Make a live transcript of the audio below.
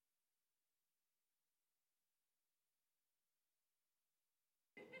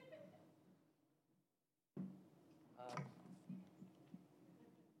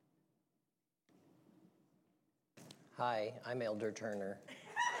Hi, I'm Elder Turner.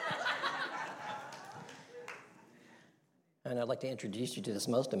 And I'd like to introduce you to this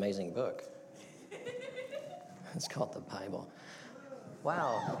most amazing book. It's called the Bible.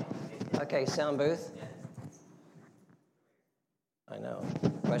 Wow. Okay, sound booth. I know. The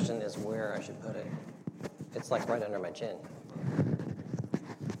question is where I should put it. It's like right under my chin.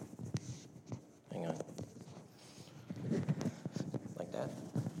 Hang on. Like that.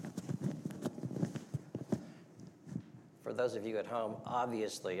 For those of you at home,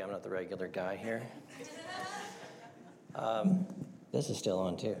 obviously I'm not the regular guy here. This is still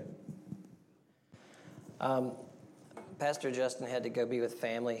on too. Pastor Justin had to go be with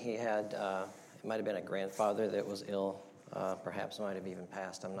family. He had, it might have been a grandfather that was ill. Perhaps might have even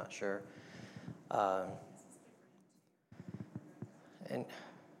passed. I'm not sure. And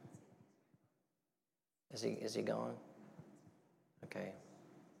is he gone? Okay.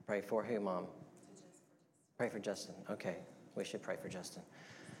 Pray for who, Mom? Pray for Justin. Okay. We should pray for Justin.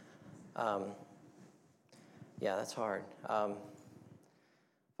 Yeah, that's hard.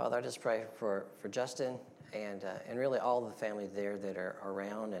 Father, I just pray for Justin and really all the family there that are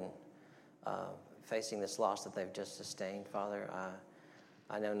around and facing this loss that they've just sustained. Father,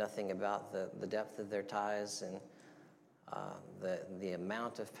 I know nothing about the depth of their ties and the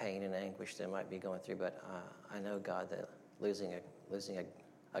amount of pain and anguish they might be going through, but I know, God, that losing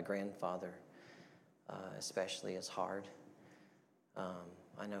a grandfather especially is hard.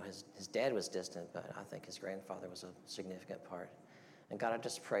 I know his dad was distant, but I think his grandfather was a significant part. And God, I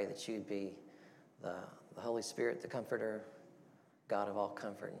just pray that you'd be the Holy Spirit, the comforter, God of all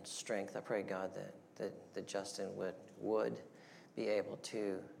comfort and strength. I pray, God, that Justin would be able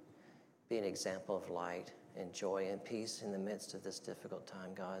to be an example of light and joy and peace in the midst of this difficult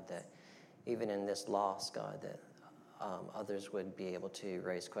time, God, that even in this loss, God, that others would be able to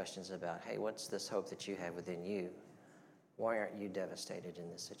raise questions about, hey, what's this hope that you have within you? Why aren't you devastated in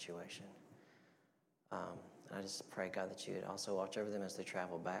this situation? And I just pray, God, that you would also watch over them as they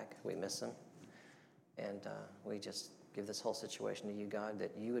travel back. We miss them. And we just give this whole situation to you, God,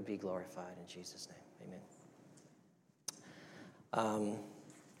 that you would be glorified in Jesus' name. Amen.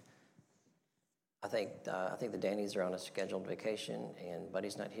 I think the Dannies are on a scheduled vacation, and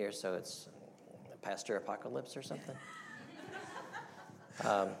Buddy's not here, so it's Pastor Apocalypse or something.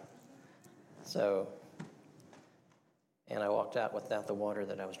 And I walked out without the water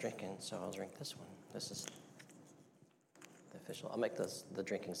that I was drinking, so I'll drink this one. This is the official. I'll make the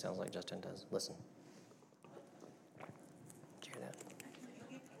drinking sounds like Justin does. Listen. Did you hear that?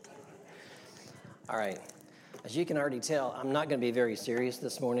 All right. As you can already tell, I'm not going to be very serious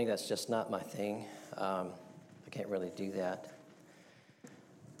this morning. That's just not my thing. I can't really do that.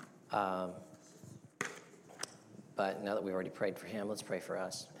 But now that we've already prayed for him, let's pray for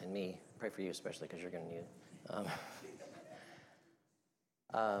us and me. Pray for you especially because you're going to need it.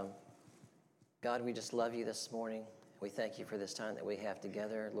 God, we just love you this morning. We thank you for this time that we have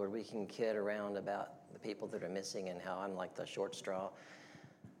together. Lord, we can kid around about the people that are missing and how I'm like the short straw.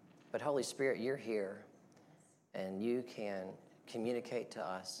 But Holy Spirit, you're here, and you can communicate to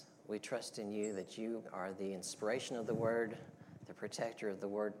us. We trust in you that you are the inspiration of the Word, the protector of the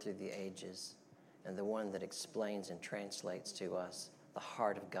Word through the ages, and the one that explains and translates to us the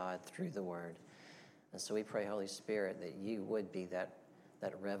heart of God through the Word. And so we pray, Holy Spirit, that you would be that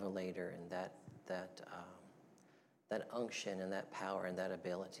revelator and that unction and that power and that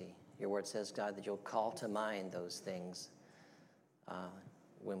ability. Your Word says, God, that you'll call to mind those things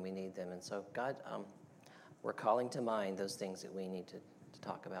when we need them. And so, God, we're calling to mind those things that we need to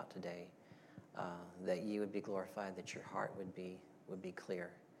talk about today, that you would be glorified, that your heart would be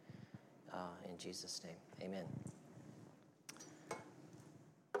clear. In Jesus' name, amen.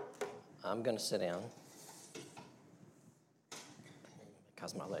 I'm going to sit down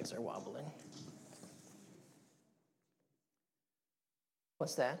because my legs are wobbling.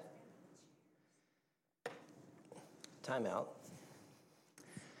 What's that? Time out.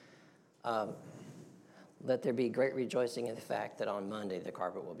 Let there be great rejoicing in the fact that on Monday the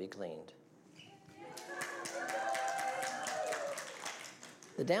carpet will be cleaned.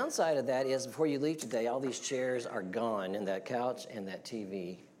 The downside of that is before you leave today, all these chairs are gone, and that couch and that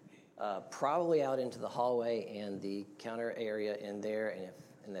TV, probably out into the hallway and the counter area in there,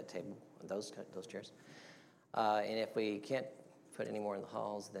 and that table, those chairs. And if we can't put any more in the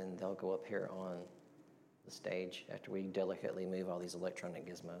halls, then they'll go up here on the stage after we delicately move all these electronic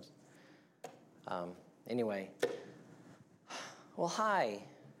gizmos. Anyway, well, hi.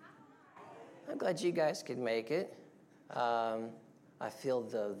 I'm glad you guys could make it. I feel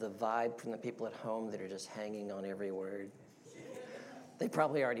the vibe from the people at home that are just hanging on every word. They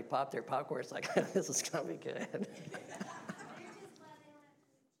probably already popped their popcorn. It's like, this is going to be good.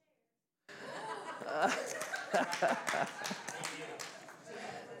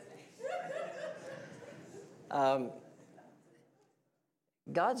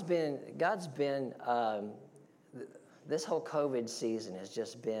 God's been this whole COVID season has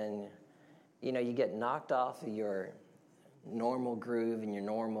just been, you get knocked off of your normal groove and your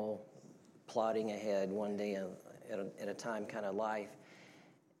normal plodding ahead one day at a time kind of life.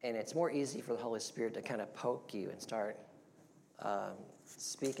 And it's more easy for the Holy Spirit to kind of poke you and start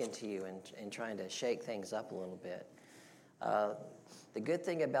speaking to you and trying to shake things up a little bit. The good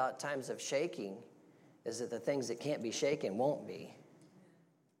thing about times of shaking is that the things that can't be shaken won't be.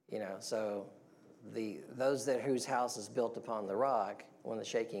 So those whose house is built upon the rock, when the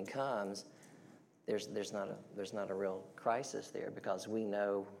shaking comes, there's not a real crisis there because we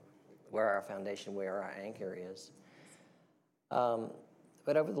know where our foundation, where our anchor is.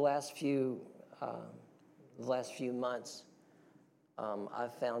 But over the last few months,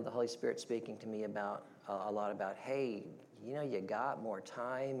 I've found the Holy Spirit speaking to me about a lot about, hey, you got more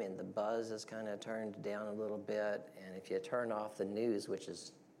time, and the buzz has kind of turned down a little bit, and if you turn off the news, which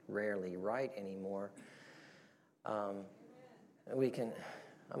is rarely right anymore, I'm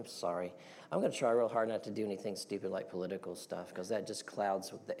sorry. I'm going to try real hard not to do anything stupid like political stuff because that just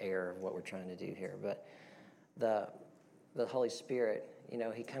clouds the air of what we're trying to do here. But the Holy Spirit,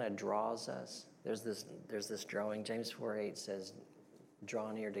 he kind of draws us. There's this drawing. James 4:8 says,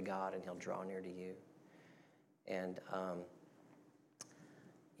 draw near to God and he'll draw near to you. And,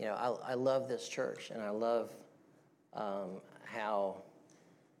 I love this church, and I love how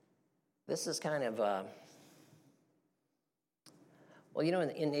this is kind of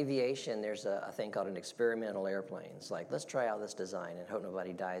in aviation, there's a thing called an experimental airplane. It's like, let's try out this design and hope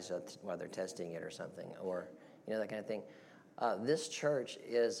nobody dies while they're testing it or something, or, that kind of thing. This church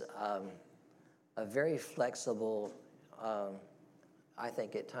is a very flexible, I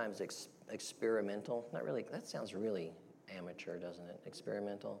think at times experimental. Not really, that sounds really amateur, doesn't it?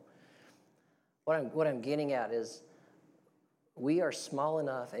 Experimental. What I'm getting at is we are small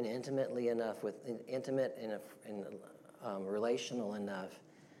enough and intimate and relational enough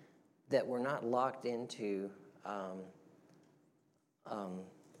that we're not locked into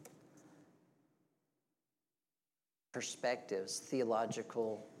perspectives,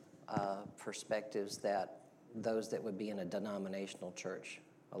 theological perspectives that those that would be in a denominational church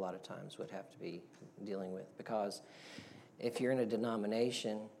a lot of times would have to be dealing with. Because if you're in a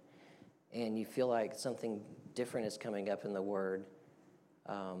denomination and you feel like something different is coming up in the Word,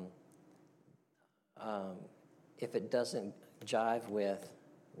 if it doesn't jive with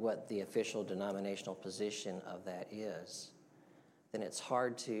what the official denominational position of that is, then it's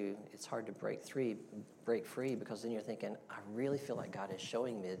hard to break free because then you're thinking, I really feel like God is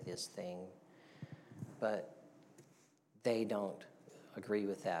showing me this thing, but they don't agree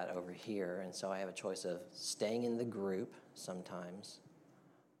with that over here, and so I have a choice of staying in the group sometimes,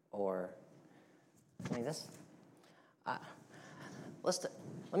 or let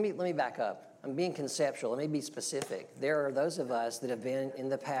me back up. I'm being conceptual. Let me be specific. There are those of us that have been in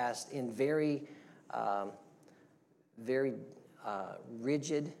the past in very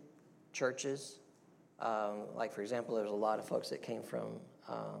rigid churches. Like, for example, there's a lot of folks that came from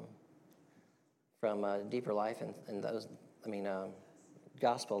Deeper Life and those,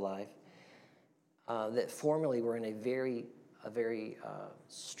 Gospel Life, that formerly were in a very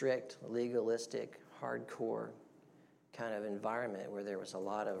strict, legalistic, hardcore kind of environment where there was a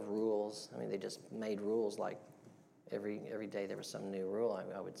lot of rules. They just made rules like every day there was some new rule,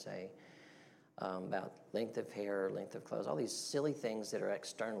 I would say, about length of hair, length of clothes, all these silly things that are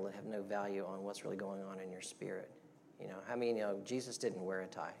external that have no value on what's really going on in your spirit. Jesus didn't wear a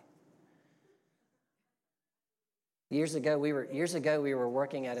tie. Years ago, we were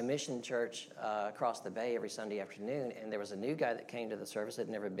working at a mission church across the bay every Sunday afternoon, and there was a new guy that came to the service that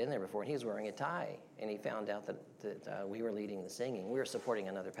had never been there before, and he was wearing a tie. And he found out that we were leading the singing. We were supporting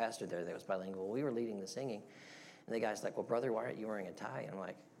another pastor there that was bilingual. We were leading the singing, and the guy's like, "Well, brother, why aren't you wearing a tie?" And I'm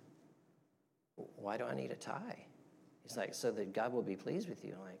like, "Why do I need a tie?" He's like, "So that God will be pleased with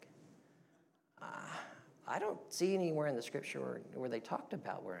you." I'm like, I don't see anywhere in the scripture where they talked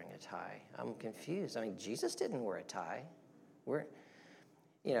about wearing a tie. I'm confused. Jesus didn't wear a tie.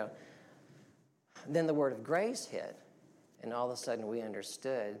 Then the word of grace hit, and all of a sudden we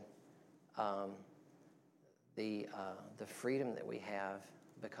understood the freedom that we have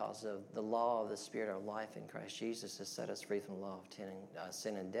because of the law of the Spirit of life in Christ Jesus has set us free from the law of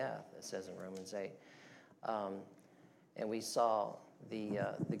sin and death, it says in Romans 8. And we saw the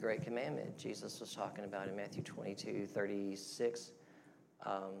great commandment Jesus was talking about in Matthew 22:36.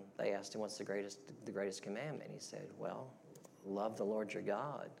 they asked him, what's the greatest commandment? He said, well, love the Lord your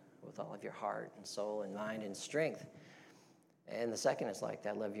God with all of your heart and soul and mind and strength. And the second is like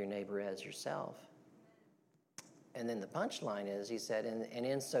that, love your neighbor as yourself. And then the punchline is, he said, and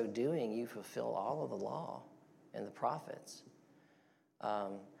in so doing, you fulfill all of the law and the prophets.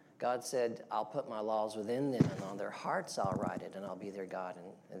 God said, I'll put my laws within them, and on their hearts I'll write it, and I'll be their God,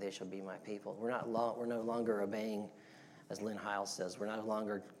 and they shall be my people. We're no longer obeying, as Lynn Hiles says, we're no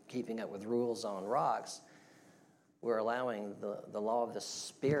longer keeping up with rules on rocks. We're allowing the law of the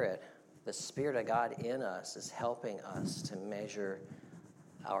Spirit of God in us is helping us to measure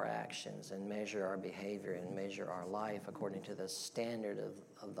our actions and measure our behavior and measure our life according to the standard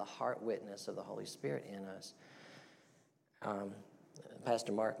of the heart witness of the Holy Spirit in us.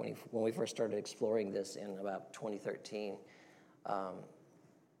 Pastor Mark, when we first started exploring this in about 2013,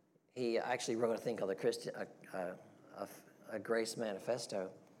 he actually wrote a thing called a Grace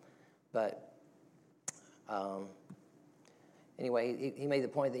Manifesto. But anyway, he made the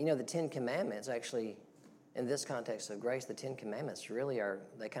point that, the Ten Commandments actually, in this context of grace, the Ten Commandments really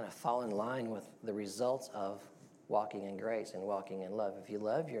they kind of fall in line with the results of walking in grace and walking in love. If you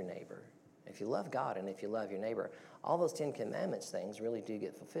love your neighbor, if you love God, and if you love your neighbor, all those Ten Commandments things really do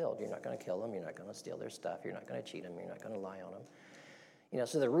get fulfilled. You're not going to kill them. You're not going to steal their stuff. You're not going to cheat them. You're not going to lie on them.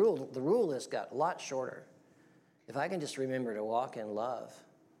 So the rule list got a lot shorter. If I can just remember to walk in love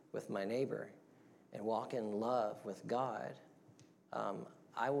with my neighbor and walk in love with God,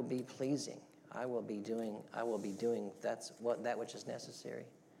 I will be pleasing. I will be doing that which is necessary.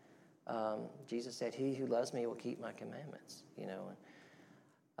 Jesus said, "He who loves me will keep my commandments."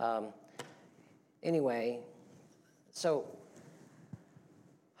 Anyway, so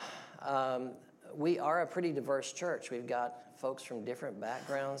we are a pretty diverse church. We've got folks from different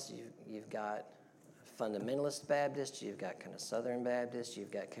backgrounds. You've got fundamentalist Baptists, you've got kind of Southern Baptists,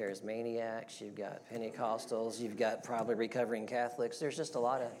 you've got charismaniacs, you've got Pentecostals, you've got probably recovering Catholics. There's a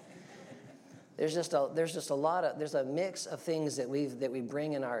mix of things that we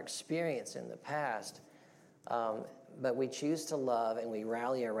bring in our experience in the past, but we choose to love and we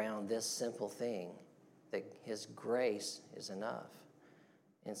rally around this simple thing, that His grace is enough.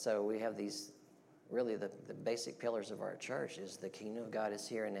 And so we have these, really the basic pillars of our church is the kingdom of God is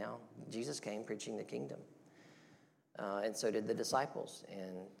here and now. Jesus came preaching the kingdom. And so did the disciples.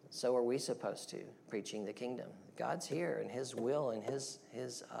 And so are we supposed to, preaching the kingdom. God's here, and His will and His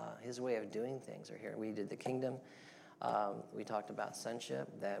way of doing things are here. We did the kingdom. We talked about sonship,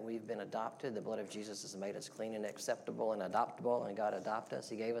 that we've been adopted. The blood of Jesus has made us clean and acceptable and adoptable, and God adopted us.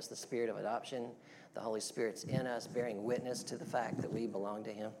 He gave us the spirit of adoption. The Holy Spirit's in us, bearing witness to the fact that we belong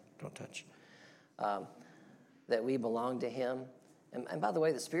to Him. Don't touch. That we belong to Him. And by the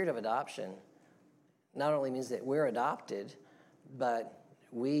way, the spirit of adoption not only means that we're adopted, but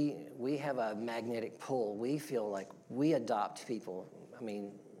we have a magnetic pull. We feel like we adopt people. I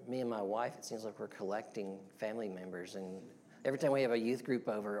mean, me and my wife, it seems like we're collecting family members. And every time we have a youth group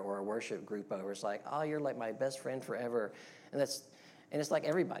over or a worship group over, it's like, oh, you're like my best friend forever. And it's like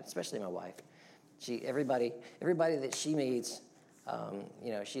everybody, especially my wife. Everybody that she meets,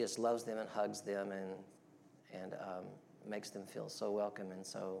 she just loves them and hugs them and makes them feel so welcome and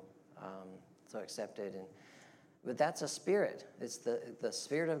so accepted. But that's a spirit. It's the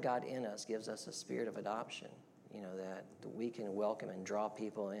Spirit of God in us gives us a spirit of adoption, that we can welcome and draw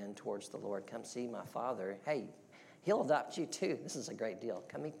people in towards the Lord. Come see my Father. Hey, He'll adopt you too. This is a great deal.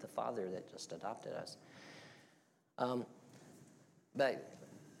 Come meet the Father that just adopted us.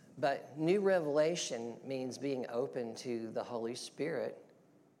 But new revelation means being open to the Holy Spirit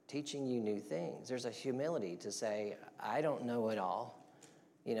teaching you new things. There's a humility to say, I don't know it all.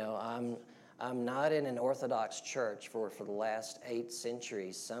 I'm not in an Orthodox church for the last 8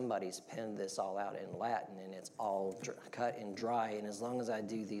 centuries. Somebody's penned this all out in Latin, and it's all cut and dry. And as long as I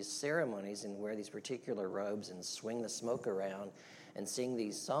do these ceremonies and wear these particular robes and swing the smoke around and sing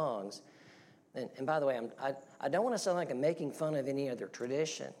these songs, and by the way, I don't want to sound like I'm making fun of any other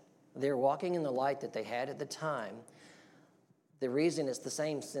tradition. They're walking in the light that they had at the time. The reason it's the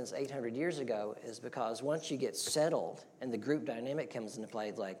same since 800 years ago is because once you get settled and the group dynamic comes into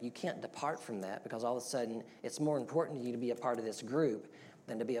play, like you can't depart from that, because all of a sudden it's more important to you to be a part of this group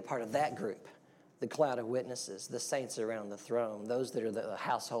than to be a part of that group, the cloud of witnesses, the saints around the throne, those that are the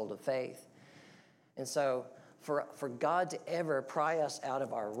household of faith. And so for God to ever pry us out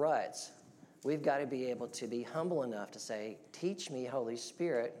of our ruts, we've got to be able to be humble enough to say, teach me, Holy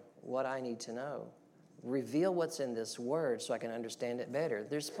Spirit, what I need to know. Reveal what's in this word so I can understand it better.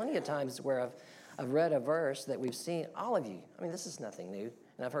 There's plenty of times where I've read a verse that we've seen, all of you. I mean, this is nothing new.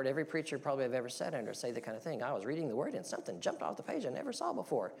 And I've heard every preacher probably I've ever sat under say the kind of thing. I was reading the word and something jumped off the page I never saw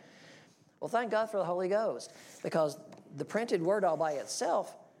before. Well, thank God for the Holy Ghost, because the printed word all by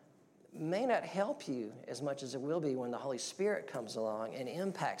itself may not help you as much as it will be when the Holy Spirit comes along and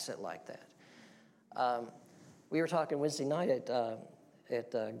impacts it like that. We were talking Wednesday night at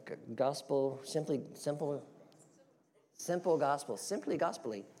Gospel, Simply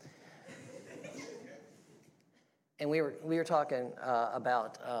Gospel-y. And we were talking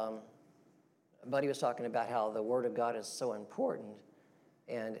about, Buddy was talking about how the Word of God is so important,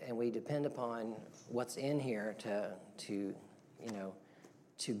 and we depend upon what's in here to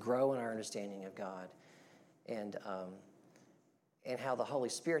grow in our understanding of God, and how the Holy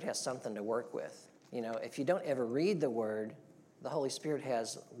Spirit has something to work with. You know, if you don't ever read the Word, the Holy Spirit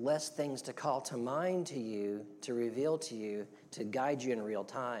has less things to call to mind to you, to reveal to you, to guide you in real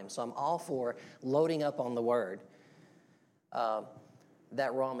time. So I'm all for loading up on the Word,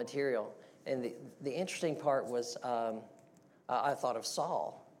 that raw material. And the interesting part was, I thought of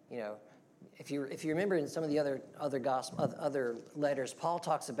Saul. You know, if you remember in some of the other letters, Paul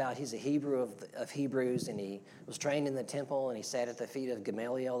talks about he's a Hebrew of Hebrews, and he was trained in the temple, and he sat at the feet of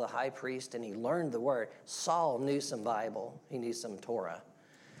Gamaliel, the high priest, and he learned the word. Saul knew some Bible. He knew some Torah.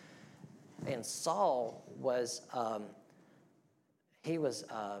 And Saul was,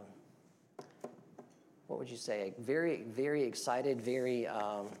 what would you say, very, very excited, very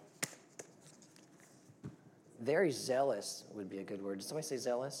zealous would be a good word. Did somebody say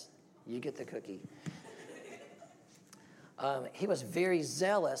zealous? You get the cookie. He was very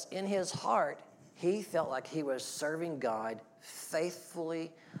zealous. In his heart, he felt like he was serving God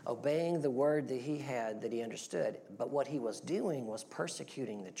faithfully, obeying the word that he had, that he understood. But what he was doing was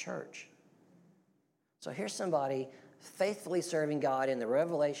persecuting the church. So here's somebody faithfully serving God in the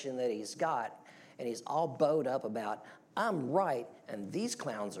revelation that he's got, and he's all bowed up about, I'm right, and these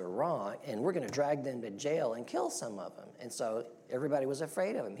clowns are wrong, and we're going to drag them to jail and kill some of them. And so everybody was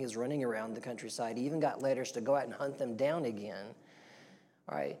afraid of him. He was running around the countryside. He even got letters to go out and hunt them down again.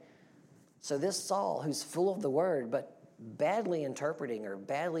 All right. So this Saul, who's full of the word, but badly interpreting or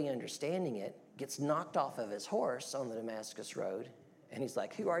badly understanding it, gets knocked off of his horse on the Damascus Road. And he's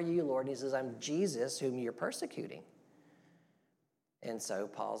like, who are you, Lord? And he says, I'm Jesus, whom you're persecuting. And so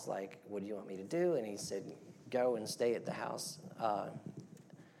Paul's like, what do you want me to do? And he said, go and stay at the house,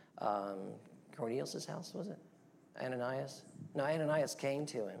 Cornelius' house, was it? Ananias? No, Ananias came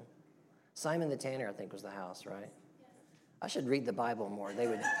to him. Simon the Tanner, I think, was the house, right? I should read the Bible more. They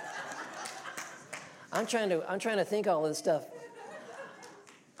would. I'm trying to think all of this stuff.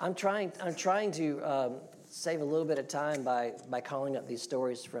 I'm trying to save a little bit of time by calling up these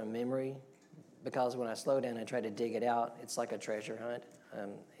stories from memory, because when I slow down and try to dig it out, it's like a treasure hunt,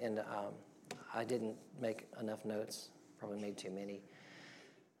 and I didn't make enough notes. Probably made too many.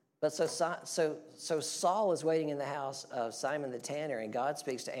 But so Saul is waiting in the house of Simon the Tanner, and God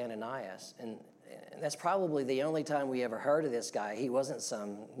speaks to Ananias, and that's probably the only time we ever heard of this guy. He wasn't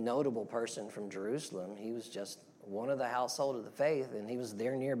some notable person from Jerusalem. He was just one of the household of the faith, and he was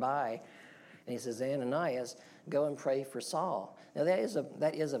there nearby. And he says, Ananias, go and pray for Saul. Now that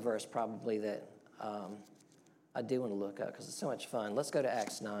is a verse probably that I do want to look up because it's so much fun. Let's go to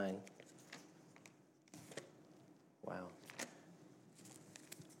Acts 9. Wow.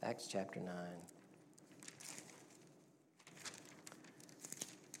 Acts chapter 9.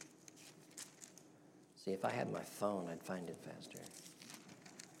 See, if I had my phone, I'd find it faster.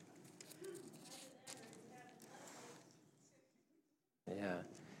 Yeah.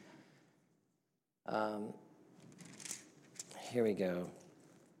 Here we go.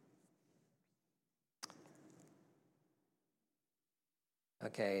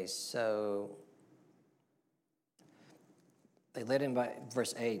 Okay, so they led him by,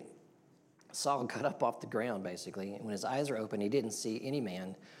 verse 8, Saul got up off the ground, basically, and when his eyes were open, he didn't see any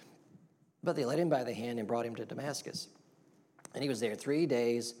man, but they led him by the hand and brought him to Damascus. And he was there 3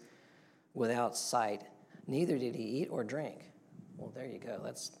 days without sight, neither did he eat or drink. Well, there you go.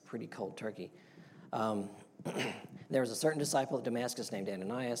 That's pretty cold turkey. There was a certain disciple of Damascus named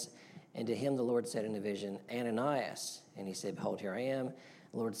Ananias, and to him the Lord said in a vision, Ananias. And he said, behold, here I am.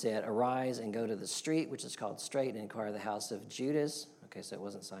 The Lord said, arise and go to the street, which is called Straight, and inquire the house of Judas. Okay, so it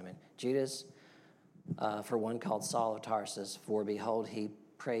wasn't Simon. Judas, for one called Saul of Tarsus, for behold, he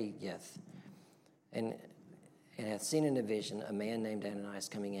prayeth. And hath seen in a vision a man named Ananias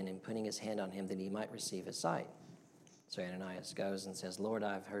coming in and putting his hand on him that he might receive his sight. So Ananias goes and says, Lord,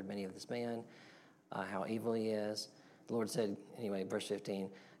 I've heard many of this man, how evil he is. The Lord said, anyway, verse 15,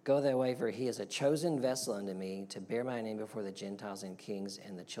 go thy way, for he is a chosen vessel unto me to bear my name before the Gentiles and kings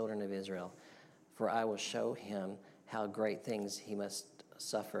and the children of Israel. For I will show him how great things he must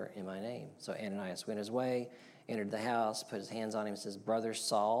suffer in my name. So Ananias went his way, entered the house, put his hands on him, and says, Brother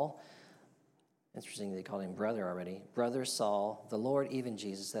Saul, interesting they called him brother already, Brother Saul, the Lord, even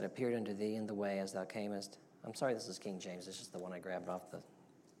Jesus, that appeared unto thee in the way as thou camest. I'm sorry, this is King James. It's just the one I grabbed off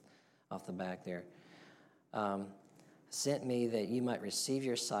the back there. Sent me that you might receive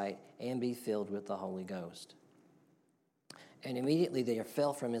your sight and be filled with the Holy Ghost. And immediately there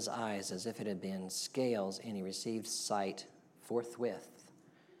fell from his eyes as if it had been scales, and he received sight forthwith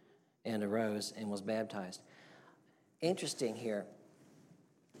and arose and was baptized. Interesting here.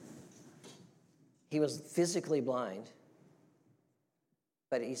 He was physically blind,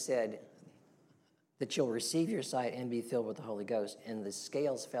 but he said that you'll receive your sight and be filled with the Holy Ghost, and the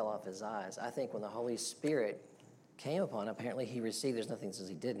scales fell off his eyes. I think when the Holy Spirit came upon him, apparently he received, there's nothing that says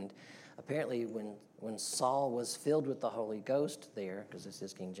he didn't. Apparently when Saul was filled with the Holy Ghost there, because this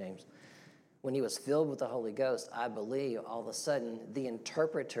is King James, when he was filled with the Holy Ghost, I believe all of a sudden the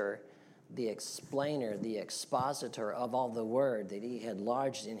interpreter, the explainer, the expositor of all the word that he had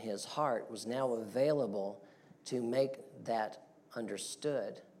lodged in his heart was now available to make that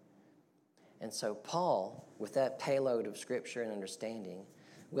understood. And so Paul, with that payload of scripture and understanding,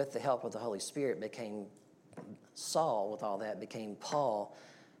 with the help of the Holy Spirit, became Saul, with all that, became Paul,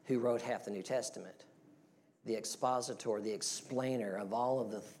 who wrote half the New Testament. The expositor, the explainer of all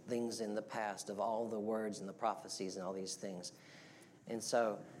of the things in the past, of all the words and the prophecies and all these things. And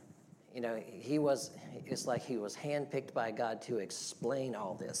so, it's like he was handpicked by God to explain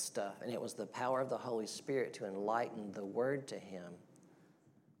all this stuff. And it was the power of the Holy Spirit to enlighten the word to him,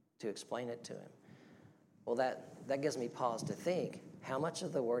 to explain it to him. Well, that gives me pause to think, how much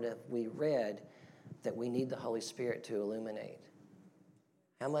of the word have we read that we need the Holy Spirit to illuminate?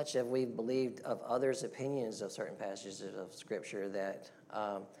 How much have we believed of others' opinions of certain passages of Scripture that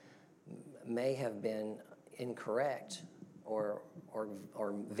may have been incorrect or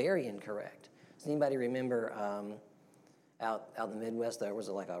very incorrect? Does anybody remember out in the Midwest there was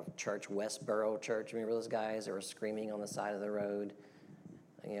like a church, Westboro Church? Remember those guys that were screaming on the side of the road?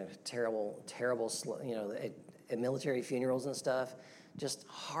 Terrible, at military funerals and stuff. Just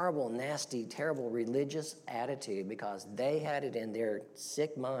horrible, nasty, terrible religious attitude because they had it in their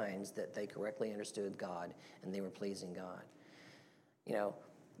sick minds that they correctly understood God and they were pleasing God.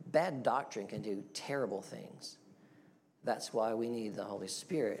 Bad doctrine can do terrible things. That's why we need the Holy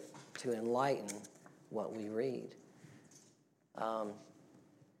Spirit to enlighten what we read.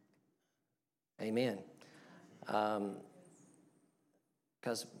 Amen.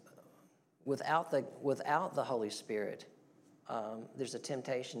 Because without the Holy Spirit, there's a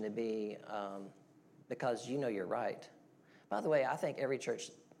temptation to be, because you're right. By the way, I think every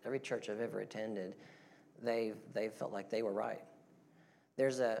church I've ever attended, they felt like they were right.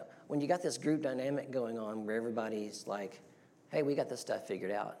 When you got this group dynamic going on where everybody's like, hey, we got this stuff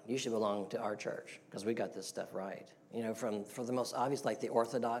figured out. You should belong to our church because we got this stuff right. For the most obvious, like the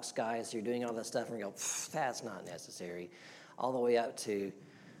Orthodox guys who are doing all this stuff and go, that's not necessary, all the way up to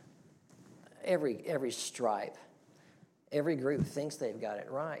every stripe. Every group thinks they've got it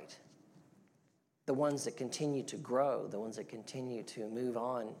right. The ones that continue to grow, the ones that continue to move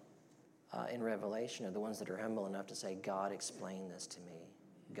on in revelation are the ones that are humble enough to say, God, explain this to me.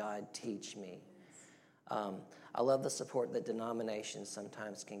 God, teach me. I love the support that denominations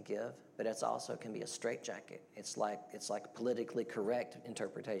sometimes can give, but it also can be a straitjacket. It's like politically correct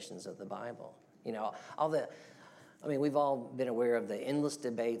interpretations of the Bible. We've all been aware of the endless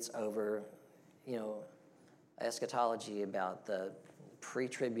debates over, eschatology about the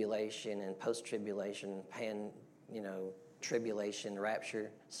pre-tribulation and post-tribulation, tribulation,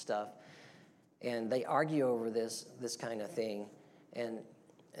 rapture stuff. And they argue over this kind of thing. And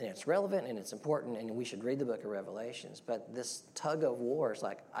it's relevant and it's important and we should read the book of Revelations. But this tug of war is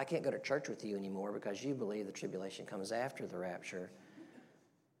like, I can't go to church with you anymore because you believe the tribulation comes after the rapture.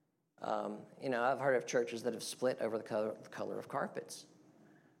 I've heard of churches that have split over the color of carpets.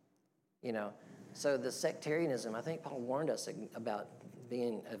 So the sectarianism, I think Paul warned us about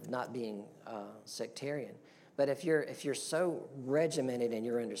not being sectarian. But if you're so regimented in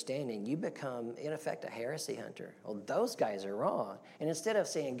your understanding, you become, in effect, a heresy hunter. Well, those guys are wrong. And instead of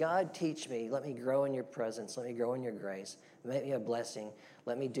saying, God, teach me, let me grow in your presence, let me grow in your grace, make me a blessing,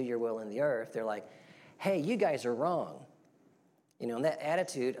 let me do your will in the earth, they're like, hey, you guys are wrong. And that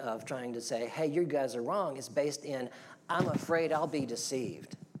attitude of trying to say, hey, you guys are wrong is based in, I'm afraid I'll be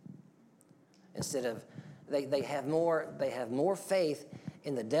deceived. Instead of, they have more faith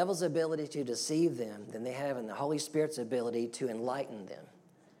in the devil's ability to deceive them than they have in the Holy Spirit's ability to enlighten them.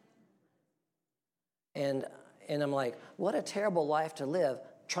 And I'm like, what a terrible life to live,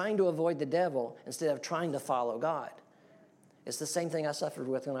 trying to avoid the devil instead of trying to follow God. It's the same thing I suffered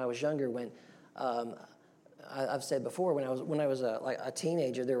with when I was younger. When I've said before, when I was a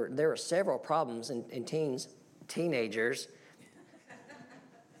teenager, there were several problems in teenagers.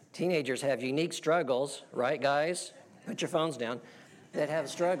 Teenagers have unique struggles, right, guys? Put your phones down. That have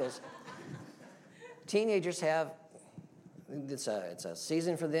struggles. Teenagers have, it's a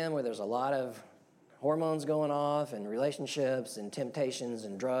season for them where there's a lot of hormones going off and relationships and temptations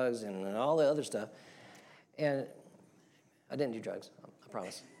and drugs and all the other stuff. And I didn't do drugs, I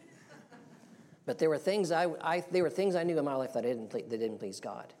promise. But there were things I knew in my life that didn't please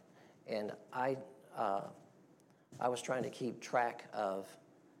God. And I was trying to keep track of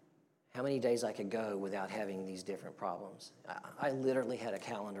how many days I could go without having these different problems. I literally had a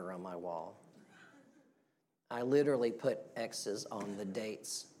calendar on my wall. I literally put X's on the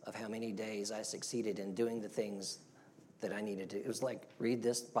dates of how many days I succeeded in doing the things that I needed to. It was like, read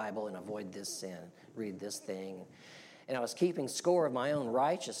this Bible and avoid this sin, read this thing. And I was keeping score of my own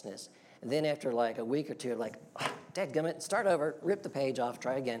righteousness. And then after like a week or two, like, oh, dadgummit, start over, rip the page off,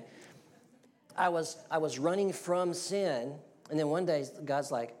 try again. I was running from sin, and then one day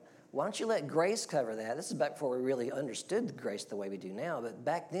God's like, why don't you let grace cover that? This is back before we really understood grace the way we do now. But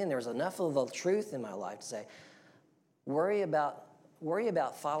back then, there was enough of the truth in my life to say, worry about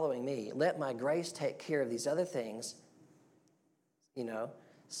following me. Let my grace take care of these other things. You know,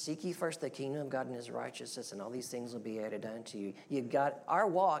 seek ye first the kingdom of God and his righteousness, and all these things will be added unto you. Our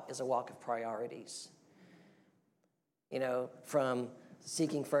walk is a walk of priorities. You know, from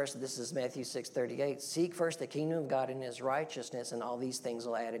seeking first, this is Matthew 6:38, seek first the kingdom of God and his righteousness, and all these things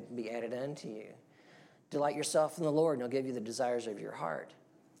will be added unto you. Delight yourself in the Lord, and he'll give you the desires of your heart.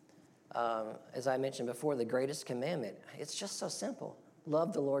 As I mentioned before, the greatest commandment, it's just so simple.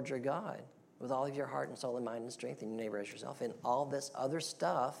 Love the Lord your God with all of your heart and soul and mind and strength, and your neighbor as yourself, and all this other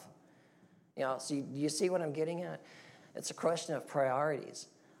stuff. You know, so you see what I'm getting at? It's a question of priorities.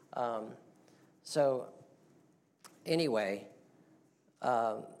 Anyway,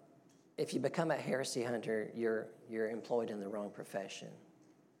 if you become a heresy hunter, you're employed in the wrong profession.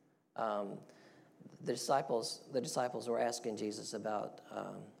 The disciples were asking Jesus about,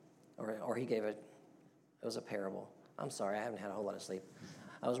 or he gave it was a parable. I'm sorry, I haven't had a whole lot of sleep.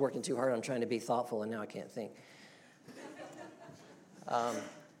 I was working too hard on trying to be thoughtful, and now I can't think. But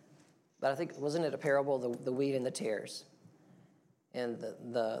I think, wasn't it a parable, the wheat and the tares? And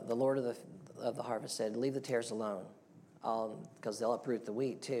the Lord of the harvest said, leave the tares alone, because they'll uproot the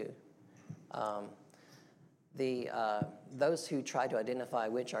wheat too. Those who try to identify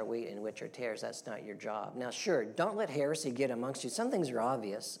which are wheat and which are tares, that's not your job. Now, sure, don't let heresy get amongst you. Some things are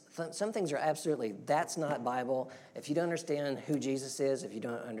obvious. Some things are absolutely, that's not Bible. If you don't understand who Jesus is, if you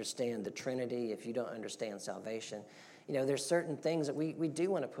don't understand the Trinity, if you don't understand salvation, you know, there's certain things that we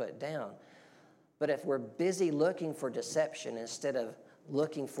do want to put down. But if we're busy looking for deception instead of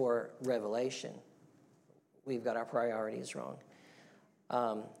looking for revelation, we've got our priorities wrong.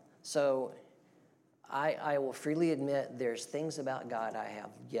 So I will freely admit there's things about God I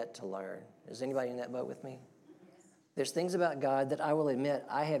have yet to learn. Is anybody in that boat with me? There's things about God that I will admit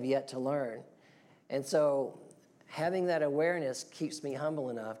I have yet to learn. And so having that awareness keeps me humble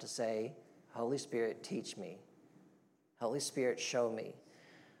enough to say, Holy Spirit, teach me. Holy Spirit, show me.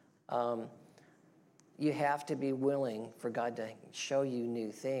 You have to be willing for God to show you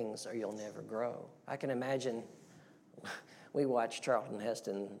new things or you'll never grow. I can imagine, we watched Charlton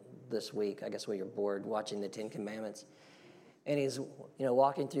Heston this week. I guess we were bored watching the Ten Commandments. And he's,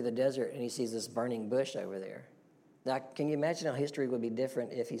 walking through the desert and he sees this burning bush over there. Now, can you imagine how history would be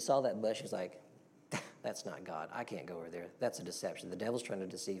different if he saw that bush? He's like, that's not God. I can't go over there. That's a deception. The devil's trying to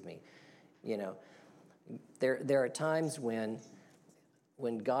deceive me. There are times when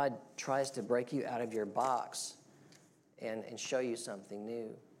God tries to break you out of your box and show you something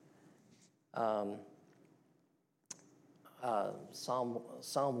new. Psalm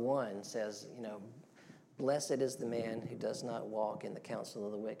 1 says, blessed is the man who does not walk in the counsel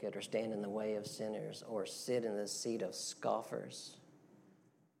of the wicked or stand in the way of sinners or sit in the seat of scoffers.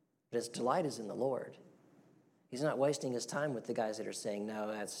 But his delight is in the Lord. He's not wasting his time with the guys that are saying, no,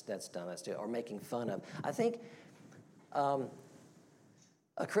 that's dumb, that's too, or making fun of. I think a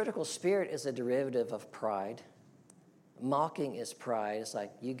critical spirit is a derivative of pride. Mocking is pride. It's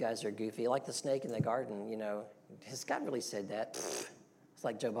like, you guys are goofy. Like the snake in the garden, Has God really said that? It's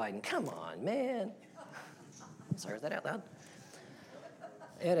like Joe Biden. Come on, man. I'm sorry, is that out loud?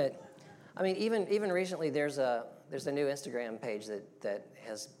 Even recently, there's a new Instagram page that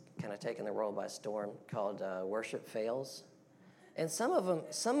has kind of taken the world by storm called Worship Fails, and some of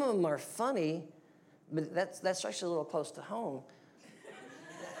them are funny, but that's actually a little close to home.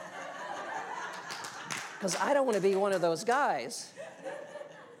 because I don't want to be one of those guys.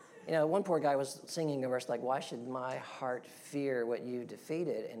 You know, one poor guy was singing a verse like, why should my heart fear what you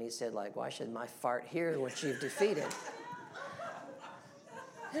defeated? And he said, like, why should my fart hear what you've defeated?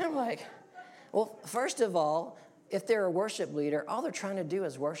 And I'm like, well, first of all, if they're a worship leader, all they're trying to do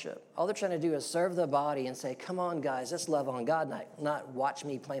is worship. All they're trying to do is serve the body and say, come on, guys, let's love on God, not watch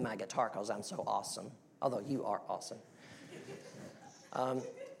me play my guitar because I'm so awesome, although you are awesome.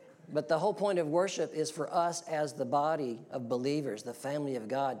 But the whole point of worship is for us as the body of believers, the family of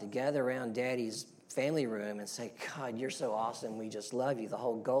God, to gather around Daddy's family room and say, God, you're so awesome. We just love you. The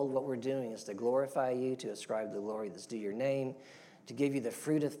whole goal of what we're doing is to glorify you, to ascribe the glory that's due your name, to give you the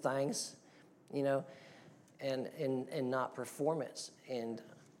fruit of thanks, you know, and not performance. And,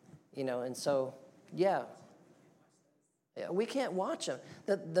 you know, and so, yeah, we can't watch them.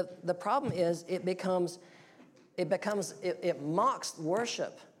 The problem is it mocks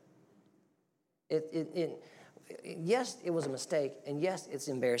worship. Yes, it was a mistake, and yes, it's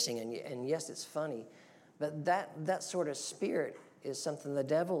embarrassing, and yes, it's funny, but that sort of spirit is something the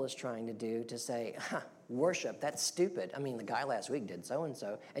devil is trying to do, to say, worship, that's stupid. I mean, the guy last week did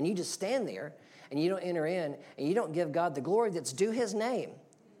so-and-so, and you just stand there, and you don't enter in, and you don't give God the glory that's due his name.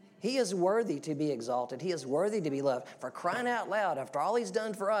 He is worthy to be exalted. He is worthy to be loved. For crying out loud, after all he's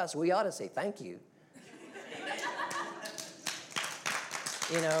done for us, we ought to say thank you.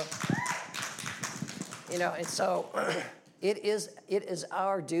 You know, and so it is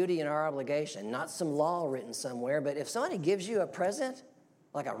our duty and our obligation, not some law written somewhere, but if somebody gives you a present,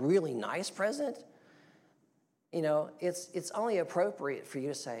 like a really nice present, you know, it's only appropriate for you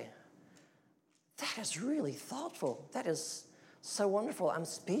to say, that is really thoughtful. That is so wonderful. I'm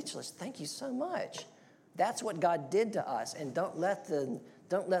speechless. Thank you so much. That's what God did to us, and don't let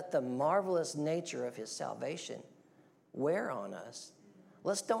the marvelous nature of his salvation wear on us.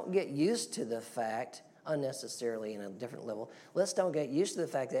 Let's don't get used to the fact, unnecessarily in a different level, let's don't get used to the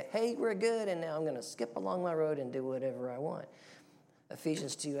fact that, hey, we're good, and now I'm going to skip along my road and do whatever I want.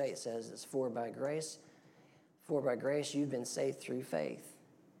 Ephesians 2:8 says it's for by grace you've been saved through faith,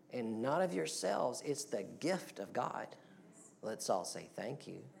 and not of yourselves, it's the gift of God. Let's all say thank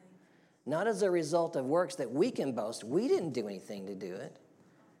you. Not as a result of works that we can boast. We didn't do anything to do it.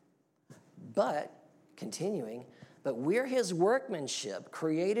 But, continuing, but we're his workmanship,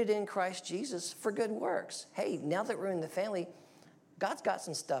 created in Christ Jesus for good works. Hey, now that we're in the family, God's got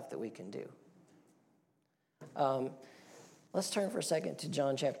some stuff that we can do. Let's turn for a second to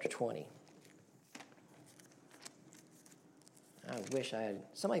John chapter 20. I wish I had...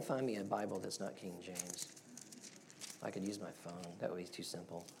 Somebody find me a Bible that's not King James. I could use my phone. That would be too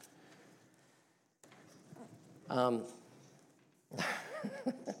simple. What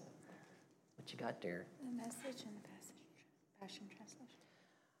you got there? The Message and the Passion Translation.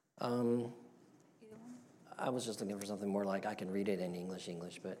 Either one? I was just looking for something more like I can read it in English,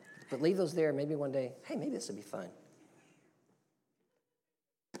 but leave those there. Maybe one day, hey, maybe this would be fun.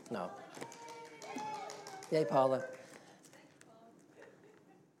 No. Yay, Paula.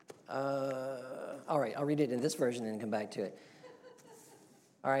 All right, I'll read it in this version and come back to it.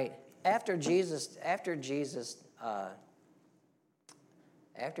 All right, after Jesus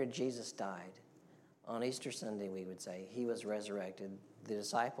died, on Easter Sunday, we would say, he was resurrected. The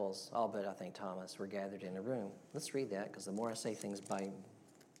disciples, all but I think Thomas, were gathered in a room. Let's read that, because the more I say things by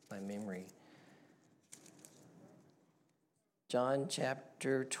memory. John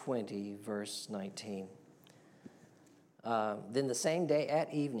chapter 20, verse 19. Then the same day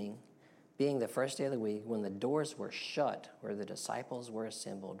at evening, being the first day of the week, when the doors were shut where the disciples were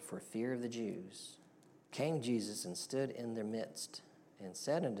assembled for fear of the Jews, came Jesus and stood in their midst and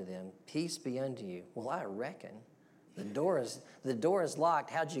said unto them, peace be unto you. Well, I reckon the door is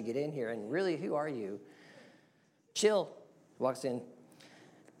locked. How'd you get in here? And really, who are you? Chill. Walks in.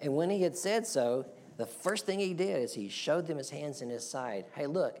 And when he had said so, the first thing he did is he showed them his hands and his side. Hey,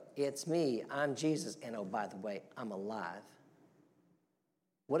 look, it's me. I'm Jesus. And oh, by the way, I'm alive.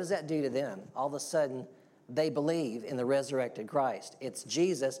 What does that do to them? All of a sudden, they believe in the resurrected Christ. It's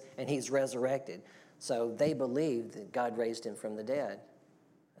Jesus, and he's resurrected. So they believe that God raised him from the dead.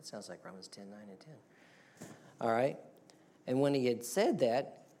 That sounds like Romans 10, 9, and 10. All right? And when he had said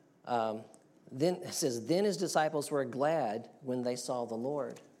that, then it says, then his disciples were glad when they saw the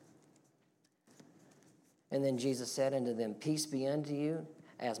Lord. And then Jesus said unto them, peace be unto you.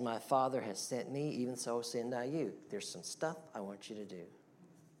 As my Father has sent me, even so send I you. There's some stuff I want you to do.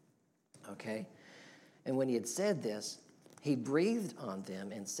 Okay? And when he had said this, he breathed on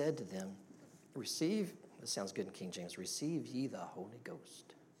them and said to them, receive, this sounds good in King James, receive ye the Holy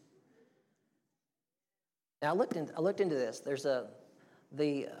Ghost. Now I looked into this. There's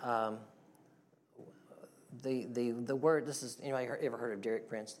the word, this is, anybody ever heard of Derek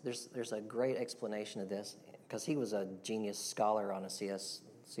Prince? There's a great explanation of this, because he was a genius scholar on a C.S.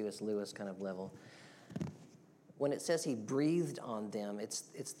 Lewis kind of level. When it says he breathed on them,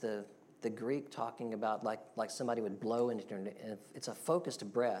 it's the Greek talking about like somebody would blow into it, and it's a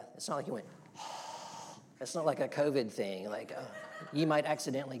focused breath. It's not like he went, it's not like a COVID thing, like you might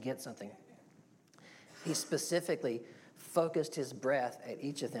accidentally get something. He specifically focused his breath at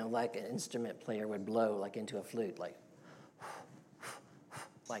each of them like an instrument player would blow like into a flute,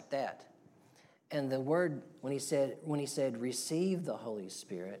 like that. And the word, when he said receive the Holy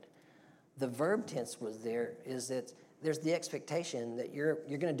Spirit, the verb tense was there, is that there's the expectation that you're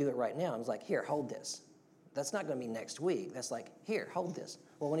going to do it right now. And it's like, here, hold this. That's not going to be next week. That's like, here, hold this.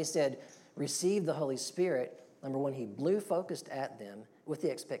 Well, when he said receive the Holy Spirit, number one, he blew focused at them with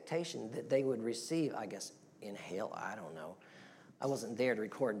the expectation that they would receive, I guess, inhale, I don't know. I wasn't there to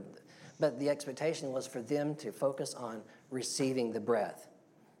record. But the expectation was for them to focus on receiving the breath.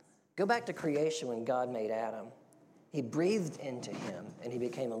 Go back to creation when God made Adam. He breathed into him, and he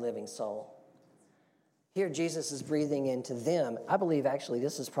became a living soul. Here, Jesus is breathing into them. I believe, actually,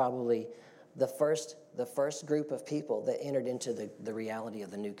 this is probably the first group of people that entered into the reality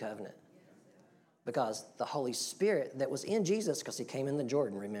of the new covenant. Because the Holy Spirit that was in Jesus, because he came in the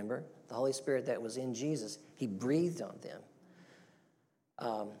Jordan, remember? The Holy Spirit that was in Jesus, he breathed on them.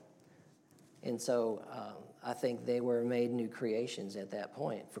 And so I think they were made new creations at that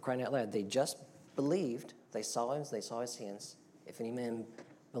point. For crying out loud, they just believed. They saw him, they saw his hands. If any man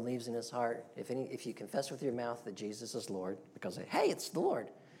believes in his heart, if you confess with your mouth that Jesus is Lord, because hey, it's the Lord,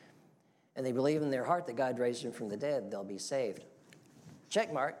 and they believe in their heart that God raised him from the dead, they'll be saved.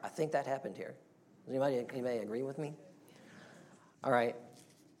 Check mark. I think that happened here. Does anybody agree with me? All right.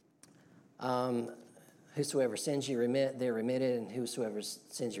 Whosoever sins you remit, they're remitted, and whosoever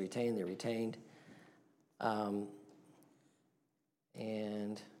sins you retain, they're retained. And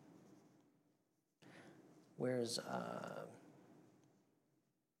where's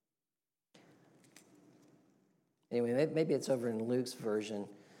anyway, maybe it's over in Luke's version,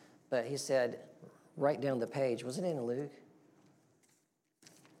 but he said, write down the page. Was it in Luke?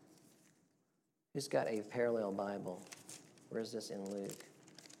 Who's got a parallel Bible? Where is this in Luke?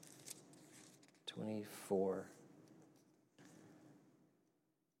 24.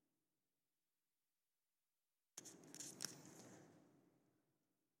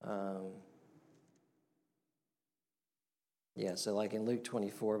 So like in Luke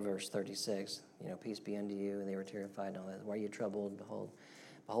 24, verse 36, peace be unto you, and they were terrified and all that. Why are you troubled?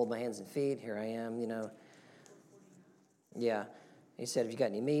 Behold my hands and feet, here I am, Yeah. He said, have you got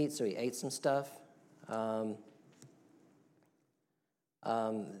any meat? So he ate some stuff.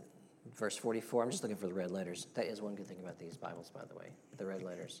 Verse 44, I'm just looking for the red letters. That is one good thing about these Bibles, by the way, the red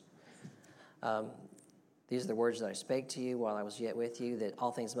letters. These are the words that I spake to you while I was yet with you, that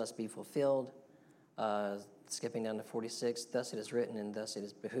all things must be fulfilled. Skipping down to 46, thus it is written, and thus it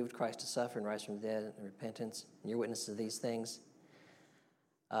is behooved Christ to suffer and rise from the dead in repentance, and you're witnesses of these things.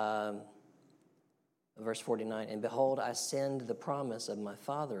 Verse 49, and behold, I send the promise of my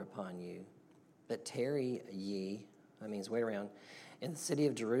Father upon you, but tarry ye, that means wait around, in the city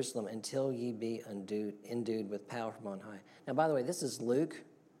of Jerusalem until ye be endued with power from on high. Now, by the way, this is Luke,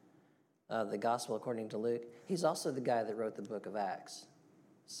 the gospel according to Luke. He's also the guy that wrote the book of Acts.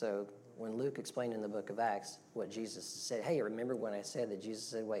 So when Luke explained in the book of Acts what Jesus said, hey, remember when I said that Jesus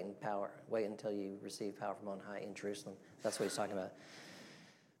said, wait until you receive power from on high in Jerusalem? That's what he's talking about.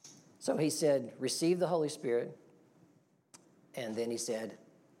 So he said, receive the Holy Spirit. And then he said,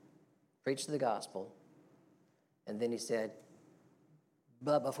 preach the gospel. And then he said,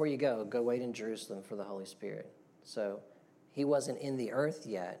 but before you go wait in Jerusalem for the Holy Spirit. So he wasn't in the earth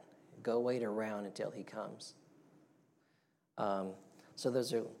yet. Go wait around until he comes. So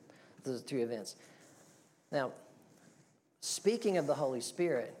those are two events. Now, speaking of the Holy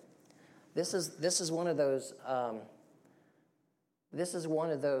Spirit, this is one of those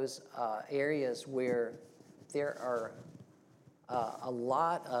areas where there are a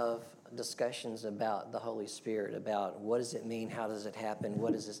lot of discussions about the Holy Spirit, about what does it mean, how does it happen,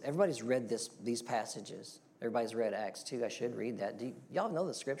 what is this? Everybody's read these passages. Everybody's read Acts 2. I should read that. Y'all know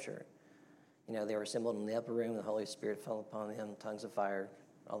the scripture. They were assembled in the upper room. The Holy Spirit fell upon them, tongues of fire,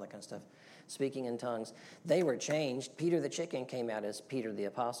 all that kind of stuff. Speaking in tongues. They were changed. Peter the chicken came out as Peter the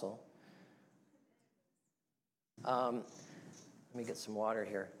apostle. Let me get some water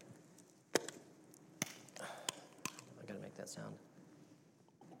here. I got to make that sound.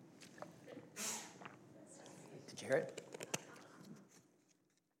 Did you hear it?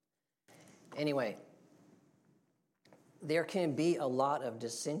 Anyway, there can be a lot of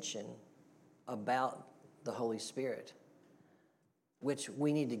dissension about the Holy Spirit, which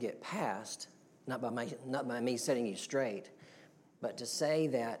we need to get past, not by me setting you straight, but to say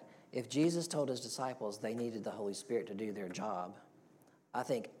that if Jesus told his disciples they needed the Holy Spirit to do their job, I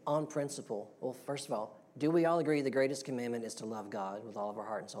think on principle, well, first of all, do we all agree the greatest commandment is to love God with all of our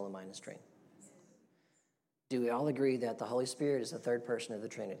heart and soul and mind and strength? Do we all agree that the Holy Spirit is the third person of the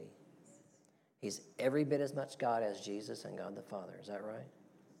Trinity? He's every bit as much God as Jesus and God the Father. Is that right?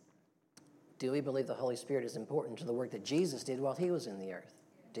 Do we believe the Holy Spirit is important to the work that Jesus did while he was in the earth?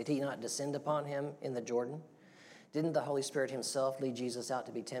 Did he not descend upon him in the Jordan? Didn't the Holy Spirit himself lead Jesus out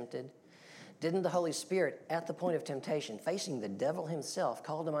to be tempted? Didn't the Holy Spirit, at the point of temptation, facing the devil himself,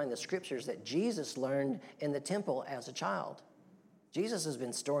 call to mind the scriptures that Jesus learned in the temple as a child? Jesus has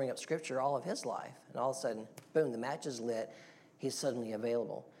been storing up scripture all of his life, and all of a sudden, boom, the match is lit. He's suddenly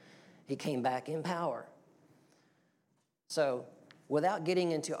available. He came back in power. So, without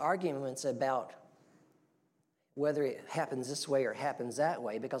getting into arguments about whether it happens this way or happens that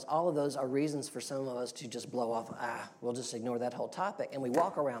way, because all of those are reasons for some of us to just blow off, we'll just ignore that whole topic, and we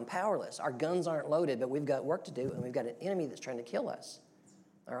walk around powerless. Our guns aren't loaded, but we've got work to do, and we've got an enemy that's trying to kill us,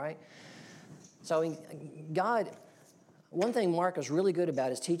 all right? So God, one thing Mark is really good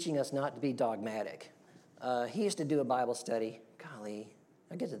about is teaching us not to be dogmatic. He used to do a Bible study. Golly,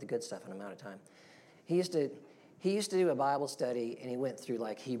 I get to the good stuff in I'm out of time. He used to do a Bible study, and he went through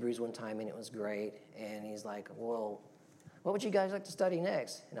like Hebrews one time, and it was great. And he's like, well, what would you guys like to study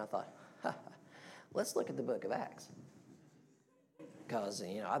next? And I thought, let's look at the book of Acts. Because,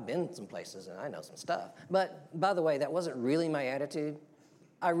 I've been some places, and I know some stuff. But, by the way, that wasn't really my attitude.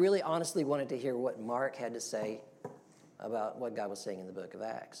 I really honestly wanted to hear what Mark had to say about what God was saying in the book of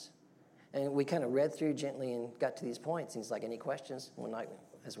Acts. And we kind of read through gently and got to these points. And he's like, any questions? One night,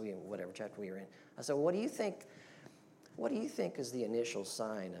 whatever chapter we were in. I said, well, what do you think is the initial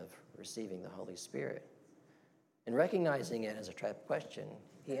sign of receiving the Holy Spirit? And recognizing it as a trap question,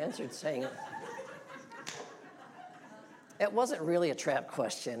 he answered saying, it wasn't really a trap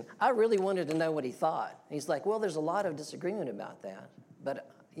question. I really wanted to know what he thought. And he's like, well, there's a lot of disagreement about that.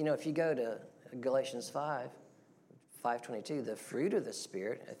 But, if you go to Galatians 5:22, the fruit of the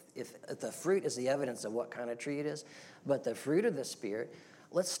Spirit, if the fruit is the evidence of what kind of tree it is, but the fruit of the Spirit,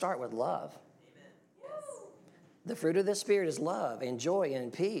 let's start with love. The fruit of the Spirit is love and joy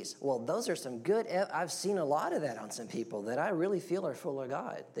and peace. Well, those are some good, I've seen a lot of that on some people that I really feel are full of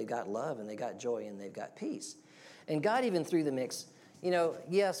God. They've got love and they got joy and they've got peace. And God even threw the mix,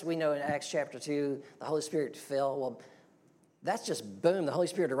 yes, we know in Acts chapter 2, the Holy Spirit fell. Well, that's just boom, the Holy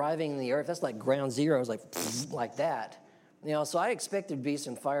Spirit arriving in the earth. That's like ground zero. It's like that. So I expected to be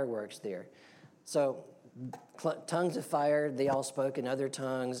some fireworks there. So tongues of fire, they all spoke in other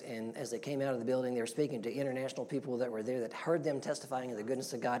tongues, and as they came out of the building, they were speaking to international people that were there that heard them testifying of the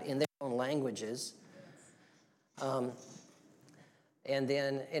goodness of God in their own languages. And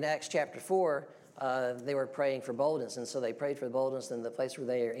then in Acts chapter 4, they were praying for boldness, and so they prayed for boldness, and the place where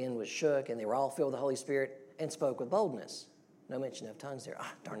they were in was shook, and they were all filled with the Holy Spirit and spoke with boldness. No mention of tongues there.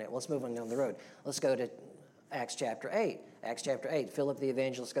 Darn it, let's move on down the road. Let's go to Acts chapter 8. Acts chapter 8, Philip the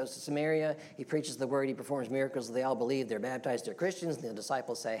evangelist goes to Samaria. He preaches the word. He performs miracles. They all believe. They're baptized. They're Christians. And the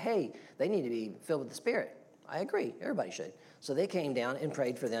disciples say, hey, they need to be filled with the Spirit. I agree. Everybody should. So they came down and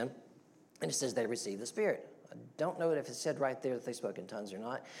prayed for them. And it says they received the Spirit. I don't know if it said right there that they spoke in tongues or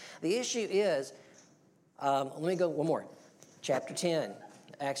not. The issue is, let me go one more. Chapter 10,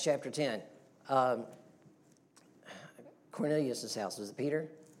 Acts chapter 10. Cornelius' house. Was it Peter?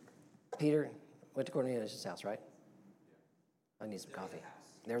 Peter went to Cornelius' house, right? I need some coffee.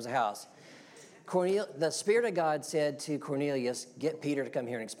 There's a house. The Spirit of God said to Cornelius, get Peter to come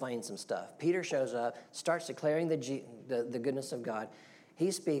here and explain some stuff. Peter shows up, starts declaring the goodness of God.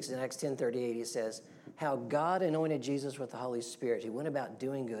 He speaks in Acts 10:38. He says, how God anointed Jesus with the Holy Spirit. He went about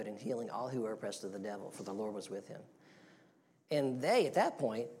doing good and healing all who were oppressed of the devil, for the Lord was with him. And they, at that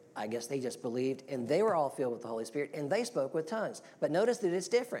point, I guess they just believed, and they were all filled with the Holy Spirit, and they spoke with tongues. But notice that it's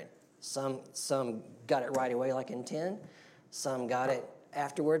different. Some got it right away, like in 10. Some got it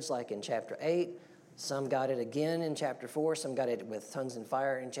afterwards, like in chapter 8. Some got it again in chapter 4. Some got it with tongues and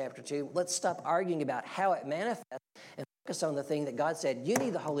fire in chapter 2. Let's stop arguing about how it manifests and focus on the thing that God said, you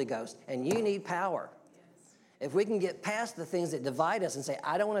need the Holy Ghost, and you need power. Yes. If we can get past the things that divide us and say,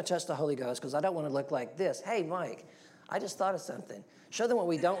 I don't want to touch the Holy Ghost because I don't want to look like this. Hey, Mike, I just thought of something. Show them what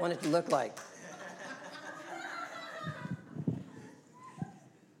we don't want it to look like.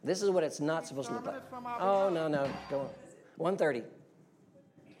 This is what it's not supposed to look like. Oh, no. Go on. 1:30.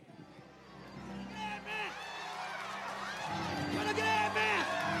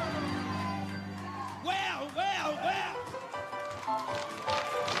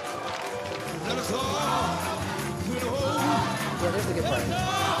 Well. is a good part.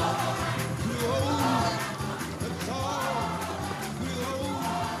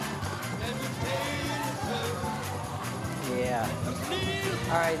 Yeah.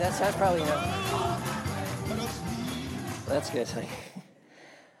 All right, that's probably enough. That's good.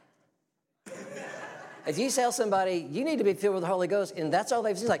 If you tell somebody, you need to be filled with the Holy Ghost, and that's all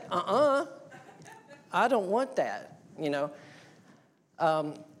they've seen, like, I don't want that,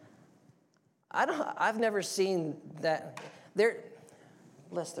 I've never seen that.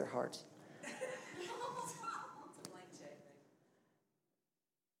 Bless their hearts.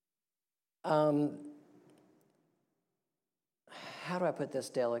 How do I put this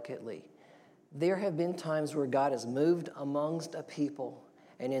delicately? There have been times where God has moved amongst a people,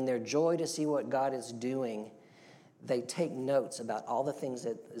 and in their joy to see what God is doing, they take notes about all the things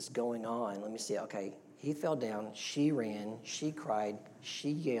that is going on. Let me see. Okay, he fell down. She ran. She cried. She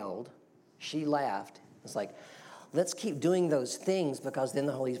yelled. She laughed. It's like, let's keep doing those things because then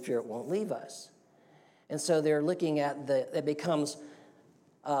the Holy Spirit won't leave us. And so they're looking at it becomes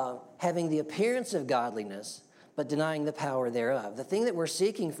having the appearance of godliness, but denying the power thereof. The thing that we're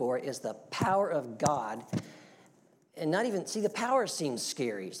seeking for is the power of God. And not even, the power seems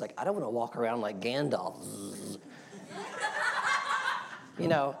scary. It's like, I don't want to walk around like Gandalf.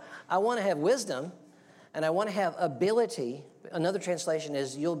 I want to have wisdom, and I want to have ability. Another translation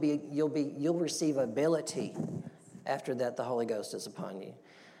is you'll receive ability. After that, the Holy Ghost is upon you.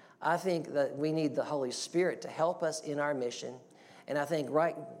 I think that we need the Holy Spirit to help us in our mission. And I think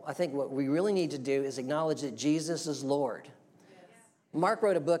what we really need to do is acknowledge that Jesus is Lord. Yes. Mark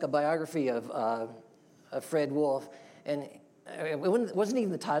wrote a biography of Fred Wolf, and it wasn't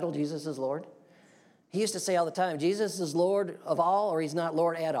even the title, Jesus is Lord. He used to say all the time, Jesus is Lord of all, or he's not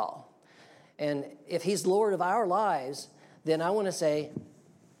Lord at all. And if he's Lord of our lives, then I want to say,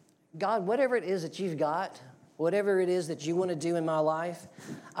 God, whatever it is that you've got, whatever it is that you want to do in my life,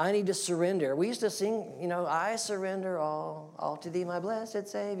 I need to surrender. We used to sing, I surrender all to thee, my blessed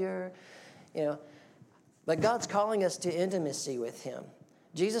Savior. But God's calling us to intimacy with him.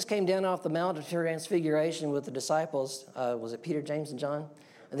 Jesus came down off the Mount of Transfiguration with the disciples. Was it Peter, James, and John?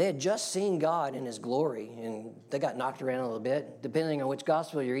 And they had just seen God in his glory, and they got knocked around a little bit. Depending on which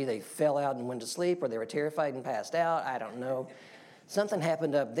gospel you read, they fell out and went to sleep, or they were terrified and passed out. I don't know. Something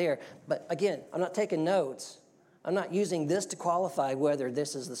happened up there. But again, I'm not taking notes. I'm not using this to qualify whether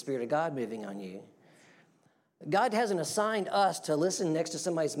this is the Spirit of God moving on you. God hasn't assigned us to listen next to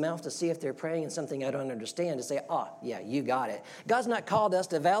somebody's mouth to see if they're praying in something I don't understand, to say, yeah, you got it. God's not called us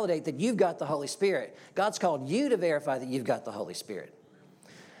to validate that you've got the Holy Spirit. God's called you to verify that you've got the Holy Spirit.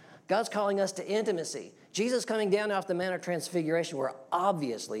 God's calling us to intimacy. Jesus coming down off the Mount of Transfiguration, where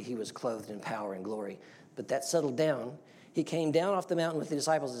obviously he was clothed in power and glory, but that settled down. He came down off the mountain with the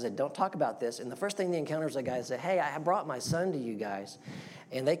disciples and said, don't talk about this. And the first thing they encounter is a guy that said, hey, I brought my son to you guys.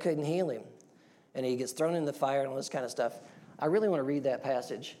 And they couldn't heal him. And he gets thrown in the fire and all this kind of stuff. I really want to read that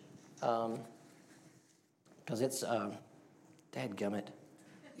passage because it's, dadgummit.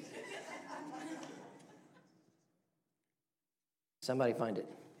 Somebody find it.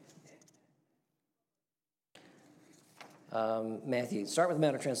 Matthew. Start with the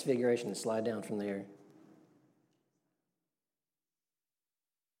Mount of Transfiguration and slide down from there.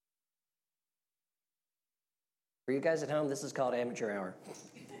 For you guys at home, this is called amateur hour.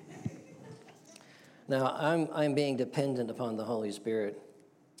 Now, I'm being dependent upon the Holy Spirit.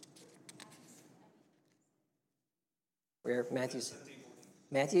 Where? Matthew?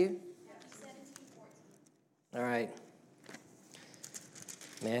 17:14. All right.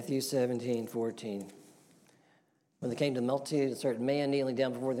 Matthew 17:14. When they came to the multitude, a certain man kneeling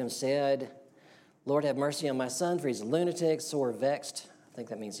down before them said, Lord, have mercy on my son, for he's a lunatic, sore vexed. I think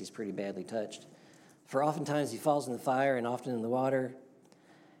that means he's pretty badly touched. For oftentimes he falls in the fire and often in the water.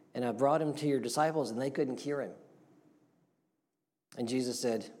 And I brought him to your disciples, and they couldn't cure him. And Jesus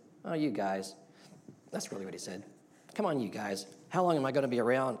said, oh, you guys. That's really what he said. Come on, you guys. How long am I going to be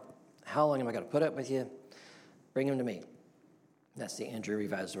around? How long am I going to put up with you? Bring him to me. That's the Andrew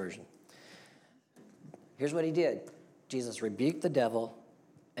Revised Version. Here's what he did. Jesus rebuked the devil,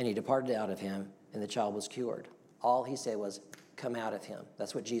 and he departed out of him, and the child was cured. All he said was, come out of him.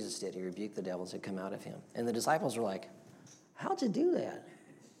 That's what Jesus did. He rebuked the devil and said, come out of him. And the disciples were like, how'd you do that?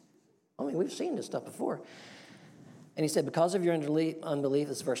 I mean, we've seen this stuff before. And he said, because of your unbelief,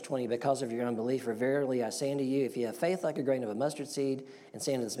 this is verse 20, because of your unbelief, for verily I say unto you, if you have faith like a grain of a mustard seed, and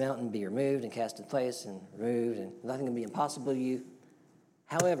say unto this mountain, be removed and cast in place and removed, and nothing can be impossible to you.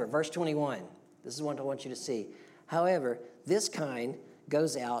 However, verse 21, this is what I want you to see. However, this kind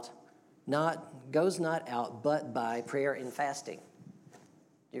goes not out but by prayer and fasting.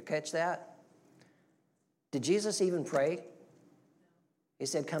 You catch that? Did Jesus even pray? He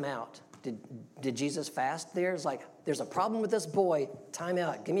said, come out. Did Jesus fast there? It's like, there's a problem with this boy. Time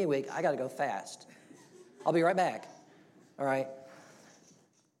out. Give me a week. I got to go fast. I'll be right back. All right.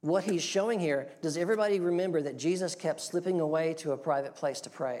 What he's showing here, does everybody remember that Jesus kept slipping away to a private place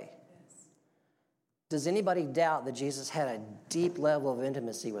to pray? Yes. Does anybody doubt that Jesus had a deep level of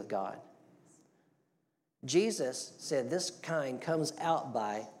intimacy with God? Jesus said this kind comes out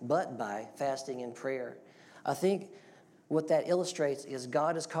by fasting and prayer. I think what that illustrates is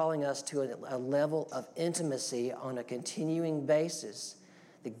God is calling us to a level of intimacy on a continuing basis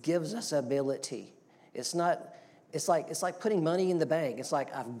that gives us ability. It's like putting money in the bank. It's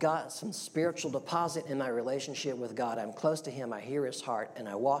like I've got some spiritual deposit in my relationship with God. I'm close to Him. I hear His heart, and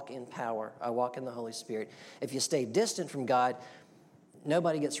I walk in power. I walk in the Holy Spirit. If you stay distant from God,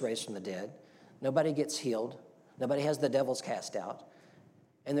 nobody gets raised from the dead. Nobody gets healed. Nobody has the devils cast out.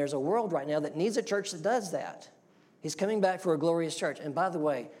 And there's a world right now that needs a church that does that. He's coming back for a glorious church. And by the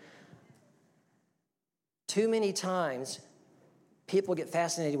way, too many times people get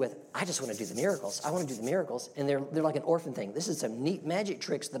fascinated with, I just want to do the miracles. I want to do the miracles. And they're like an orphan thing. This is some neat magic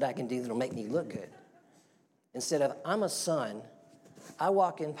tricks that I can do that'll make me look good. Instead of, I'm a son. I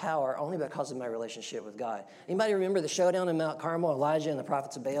walk in power only because of my relationship with God. Anybody remember the showdown in Mount Carmel, Elijah and the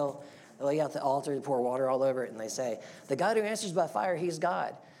prophets of Baal? They lay out the altar, they pour water all over it, and they say, the God who answers by fire, He's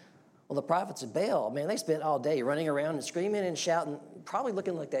God. Well, the prophets of Baal, man, they spent all day running around and screaming and shouting, probably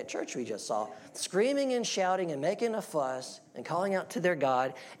looking like that church we just saw, screaming and shouting and making a fuss and calling out to their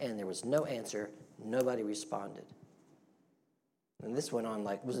God, and there was no answer. Nobody responded. And this went on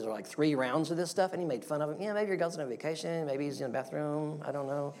was it like 3 rounds of this stuff? And he made fun of him. Yeah, maybe your God's on vacation. Maybe he's in the bathroom. I don't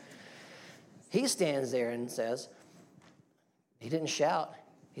know. He stands there and says, he didn't shout.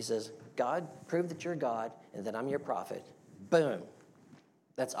 He says, God, prove that you're God and that I'm your prophet. Boom.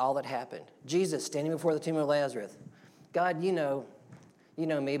 That's all that happened. Jesus standing before the tomb of Lazarus. God, you know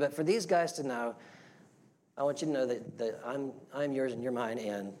me, but for these guys to know, I want you to know that I'm yours and you're mine,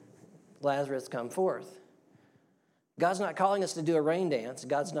 and Lazarus come forth. God's not calling us to do a rain dance.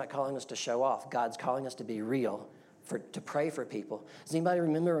 God's not calling us to show off. God's calling us to be real, to pray for people. Does anybody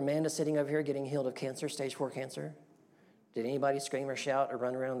remember Amanda sitting over here getting healed of cancer, stage 4 cancer? Did anybody scream or shout or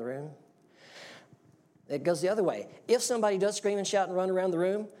run around the room? It goes the other way. If somebody does scream and shout and run around the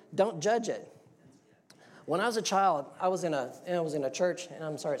room, don't judge it. When I was a child, I was in a church, and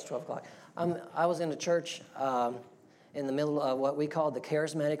I'm sorry, it's 12 o'clock. I was in a church in the middle of what we called the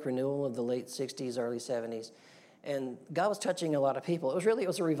charismatic renewal of the late 60s, early 70s. And God was touching a lot of people. It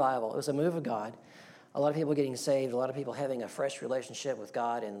was a revival. It was a move of God. A lot of people getting saved, a lot of people having a fresh relationship with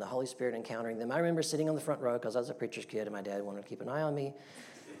God and the Holy Spirit encountering them. I remember sitting on the front row because I was a preacher's kid and my dad wanted to keep an eye on me.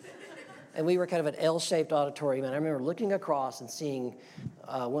 And we were kind of an L-shaped auditorium, and I remember looking across and seeing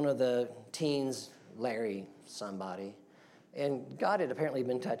one of the teens, Larry somebody, and God had apparently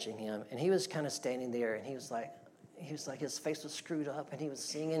been touching him, and he was kind of standing there, and he was like, his face was screwed up, and he was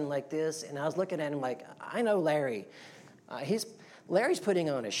singing like this, and I was looking at him like, I know Larry. Larry's putting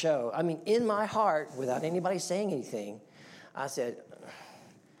on a show. I mean, in my heart, without anybody saying anything, I said,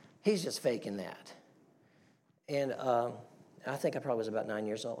 he's just faking that. And I think I probably was about 9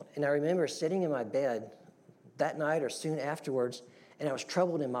 years old. And I remember sitting in my bed that night or soon afterwards, and I was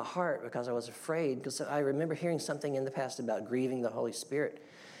troubled in my heart because I was afraid, because I remember hearing something in the past about grieving the Holy Spirit.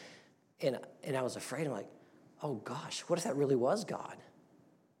 And I was afraid. I'm like, oh gosh, what if that really was God?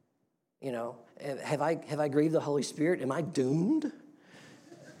 You know, have I grieved the Holy Spirit? Am I doomed?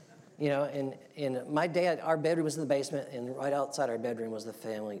 You know, and my dad, our bedroom was in the basement, and right outside our bedroom was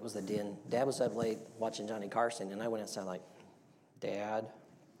the den. Dad was up late watching Johnny Carson, and I went outside like, Dad,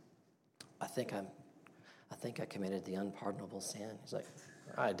 I think I committed the unpardonable sin. He's like,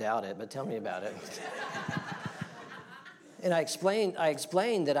 I doubt it, but tell me about it. And I explained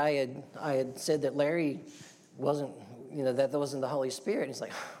that I had said that Larry wasn't, that wasn't the Holy Spirit. And he's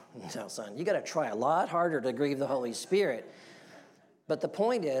like, no, son, you got to try a lot harder to grieve the Holy Spirit. But the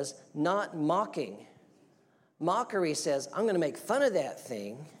point is not mocking. Mockery says, I'm going to make fun of that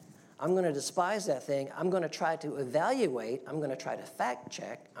thing. I'm going to despise that thing. I'm going to try to evaluate. I'm going to try to fact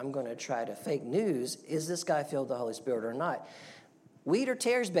check. I'm going to try to fake news. Is this guy filled with the Holy Spirit or not? Wheat or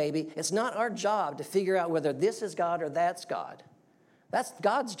tares, baby. It's not our job to figure out whether this is God or that's God. That's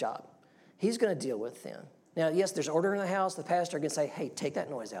God's job. He's going to deal with them. Now, yes, there's order in the house. The pastor can say, hey, take that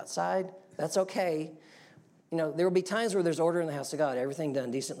noise outside. That's okay. There will be times where there's order in the house of God, everything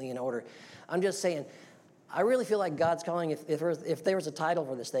done decently in order. I'm just saying, I really feel like God's calling, if there was a title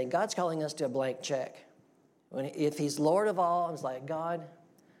for this thing, God's calling us to a blank check. If He's Lord of all, I was like, God,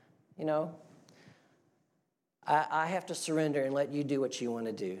 I have to surrender and let you do what you want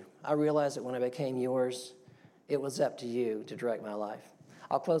to do. I realized that when I became yours, it was up to you to direct my life.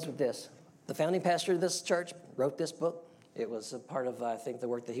 I'll close with this. The founding pastor of this church wrote this book. It was a part of, I think, the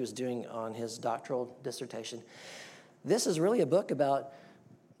work that he was doing on his doctoral dissertation. This is really a book about,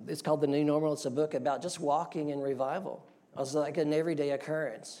 it's called The New Normal. It's a book about just walking in revival. It's like an everyday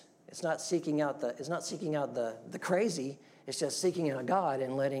occurrence. It's not seeking out the crazy. It's just seeking out God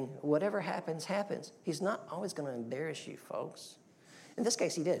and letting whatever happens, happens. He's not always going to embarrass you, folks. In this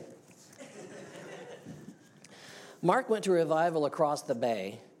case, he did. Mark went to revival across the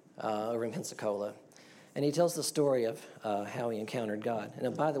bay over in Pensacola, and he tells the story of how he encountered God.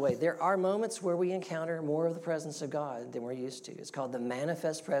 And by the way, there are moments where we encounter more of the presence of God than we're used to. It's called the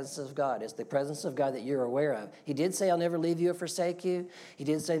manifest presence of God. It's the presence of God that you're aware of. He did say, I'll never leave you or forsake you. He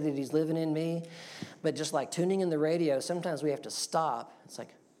did say that he's living in me. But just like tuning in the radio, sometimes we have to stop. It's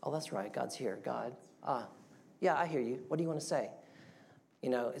like, oh, that's right, God's here. God, yeah, I hear you. What do you want to say? You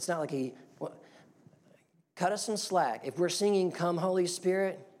know, it's not like cut us some slack. If we're singing Come Holy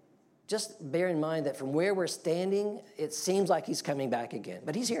Spirit, just bear in mind that from where we're standing, it seems like he's coming back again.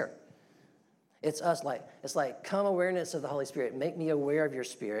 But he's here. It's like come awareness of the Holy Spirit. Make me aware of your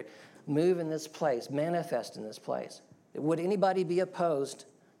Spirit. Move in this place. Manifest in this place. Would anybody be opposed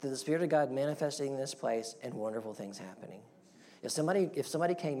to the Spirit of God manifesting in this place and wonderful things happening? If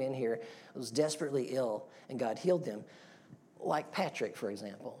somebody came in here, was desperately ill, and God healed them, like Patrick, for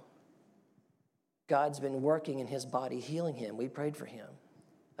example, God's been working in his body, healing him. We prayed for him.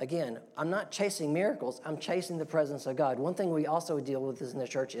 Again, I'm not chasing miracles. I'm chasing the presence of God. One thing we also deal with in the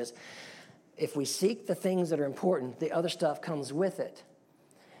church is if we seek the things that are important, the other stuff comes with it.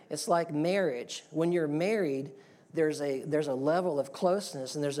 It's like marriage. When you're married, there's a level of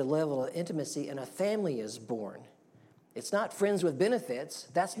closeness and there's a level of intimacy, and a family is born. It's not friends with benefits.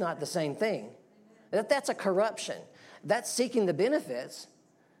 That's not the same thing. That's a corruption. That's seeking the benefits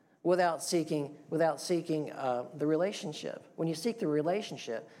without seeking the relationship. When you seek the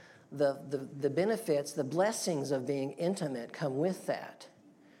relationship, the benefits, the blessings of being intimate come with that.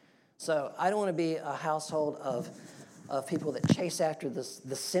 So I don't want to be a household of people that chase after the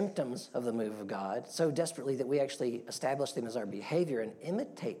symptoms of the move of God so desperately that we actually establish them as our behavior and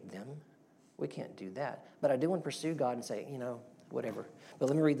imitate them. We can't do that. But I do want to pursue God and say, whatever. But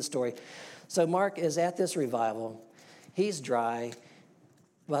let me read the story. So Mark is at this revival. He's dry.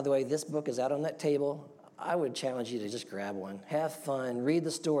 By the way, this book is out on that table. I would challenge you to just grab one. Have fun. Read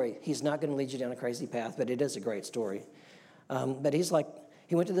the story. He's not going to lead you down a crazy path, but it is a great story. But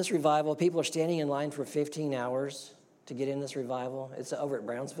he went to this revival. People are standing in line for 15 hours to get in this revival. It's over at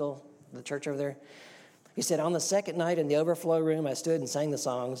Brownsville, the church over there. He said, on the second night in the overflow room, I stood and sang the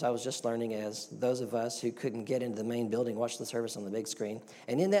songs I was just learning as those of us who couldn't get into the main building watched the service on the big screen.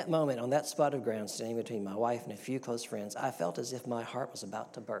 And in that moment, on that spot of ground, standing between my wife and a few close friends, I felt as if my heart was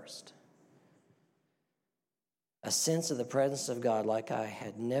about to burst. A sense of the presence of God like I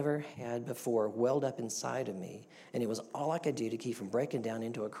had never had before welled up inside of me, and it was all I could do to keep from breaking down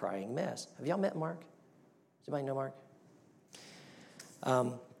into a crying mess. Have y'all met Mark? Does anybody know Mark?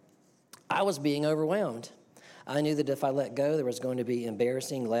 I was being overwhelmed. I knew that if I let go, there was going to be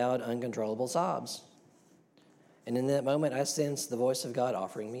embarrassing, loud, uncontrollable sobs. And in that moment, I sensed the voice of God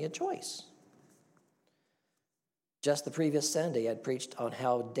offering me a choice. Just the previous Sunday, I'd preached on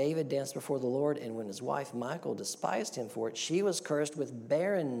how David danced before the Lord, and when his wife, Michal, despised him for it, she was cursed with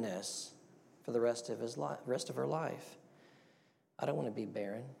barrenness for the rest of her life. I don't want to be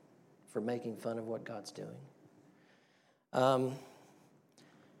barren for making fun of what God's doing.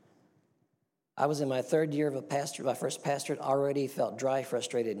 I was in my third year of my first pastorate, already felt dry,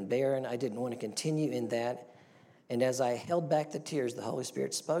 frustrated, and barren. I didn't want to continue in that. And as I held back the tears, the Holy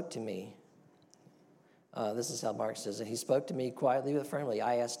Spirit spoke to me. This is how Mark says it. He spoke to me quietly but firmly.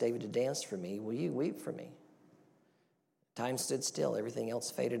 I asked David to dance for me. Will you weep for me? Time stood still. Everything else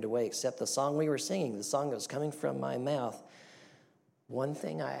faded away except the song we were singing, the song that was coming from my mouth. One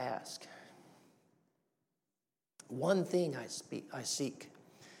thing I ask. One thing I seek.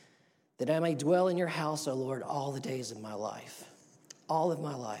 That I may dwell in your house, O Lord, all the days of my life. All of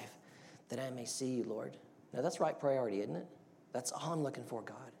my life. That I may see you, Lord. Now that's right priority, isn't it? That's all I'm looking for,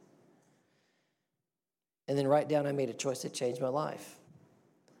 God. And then right down, I made a choice that changed my life.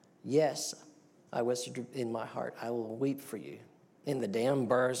 Yes, I whispered in my heart, I will weep for you. In the damn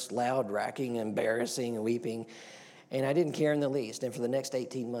burst, loud, racking, embarrassing, weeping. And I didn't care in the least. And for the next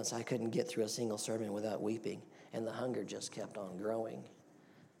 18 months, I couldn't get through a single sermon without weeping. And the hunger just kept on growing.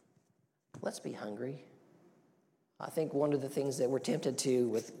 Let's be hungry. I think one of the things that we're tempted to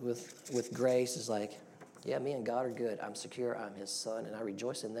with grace is like, yeah, me and God are good. I'm secure. I'm his son, and I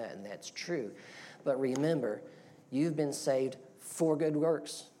rejoice in that, and that's true. But remember, you've been saved for good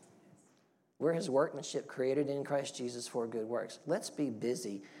works. We're his workmanship created in Christ Jesus for good works. Let's be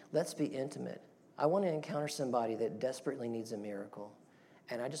busy. Let's be intimate. I want to encounter somebody that desperately needs a miracle.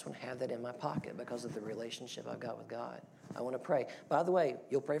 And I just want to have that in my pocket because of the relationship I've got with God. I want to pray. By the way,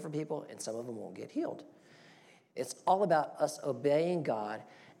 you'll pray for people and some of them won't get healed. It's all about us obeying God,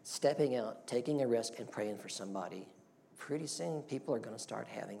 stepping out, taking a risk, and praying for somebody. Pretty soon, people are going to start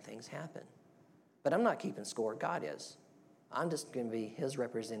having things happen. But I'm not keeping score. God is. I'm just going to be his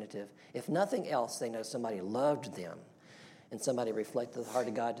representative. If nothing else, they know somebody loved them and somebody reflected the heart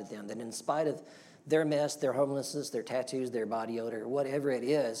of God to them, that in spite of their mess, their homelessness, their tattoos, their body odor, whatever it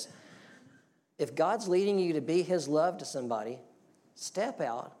is, if God's leading you to be his love to somebody, step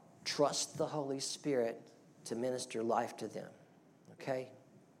out, trust the Holy Spirit to minister life to them. Okay?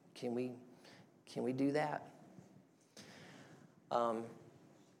 Can we do that? Do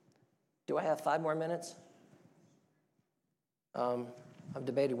I have 5 more minutes? I've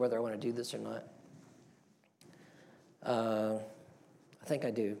debated whether I want to do this or not. I think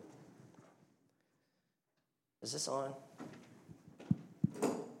I do. Is this on?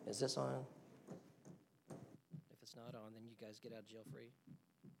 Is this on? If it's not on, then you guys get out of jail free.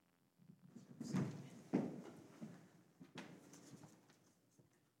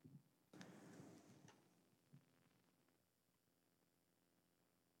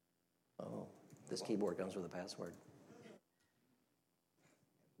 Oh, this keyboard comes with a password.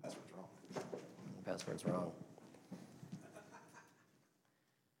 Password's wrong. The password's wrong.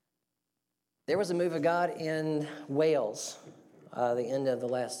 There was a move of God in Wales, the end of the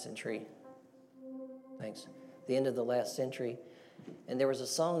last century. Thanks. The end of the last century. And there was a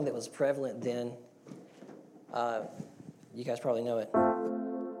song that was prevalent then. You guys probably know it.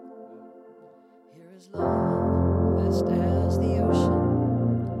 Here is love, vast as the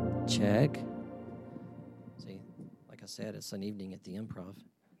ocean. Check. See, like I said, it's an evening at the Improv.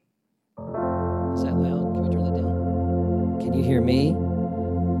 Is that loud? Can we turn that down? Can you hear me?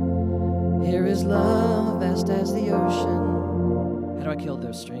 Here is love, vast as the ocean. How do I kill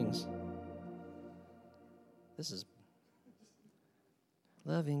those strings? This is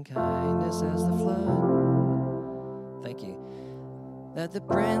loving kindness as the flood. Thank you. That the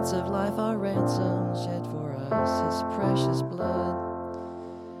Prince of Life, our ransom, shed for us his precious blood.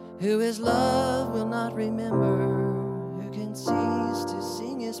 Who is love will not remember, who can cease to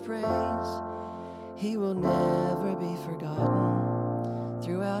sing his praise. He will never be forgotten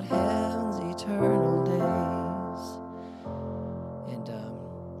throughout heaven's eternal days. And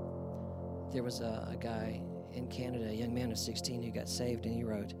there was a guy in Canada, a young man of 16 who got saved, and he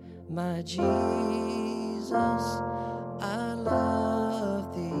wrote, "My Jesus, I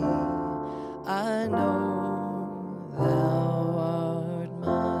love thee, I know thou art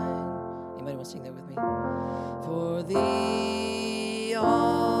mine." Anybody want to sing that with me? For thee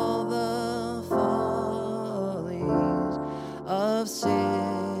all the follies of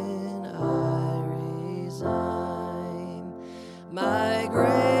sin I resign, my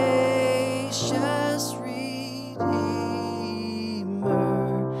gracious Redeemer,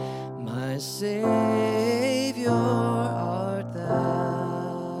 my Savior art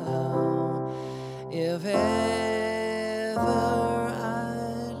thou. If ever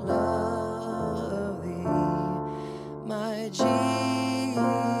I love thee, my Jesus,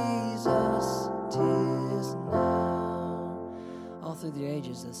 'tis now. All through the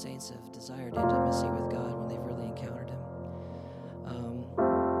ages, the saints have desired intimacy with God when they've really encountered him.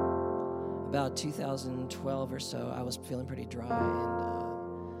 About 2012 or so, I was feeling pretty dry,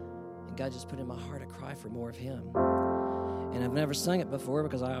 and God just put in my heart a cry for more of him. And I've never sung it before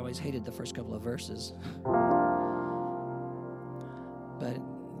because I always hated the first couple of verses. But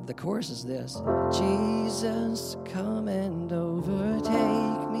the chorus is this: Jesus, come and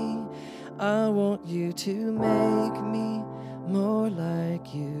overtake me. I want you to make me more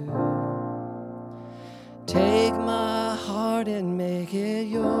like you. Take my heart and make it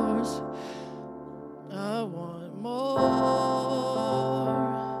yours. I want more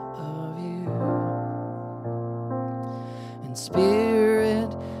of you. And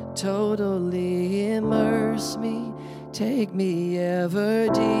Spirit, totally immerse me. Take me ever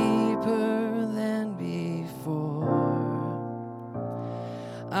deeper than before.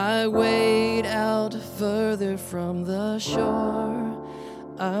 I wade out further from the shore.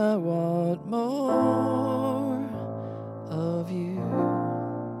 I want more of you.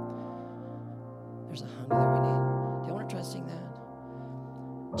 There's a hunger that we need. Do you want to try to sing that?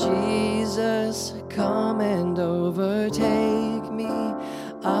 Jesus, come and overtake me.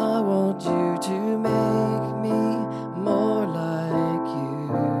 I want you to make me more like you.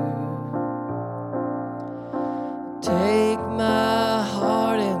 Take my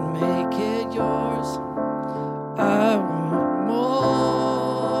heart and make it yours.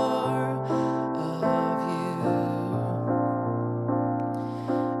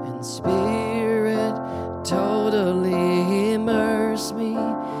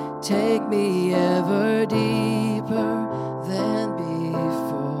 take me ever deeper than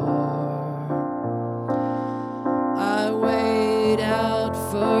before. I wade out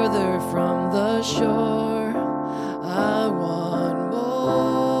further from the shore. I want more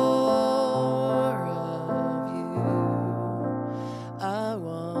of you. I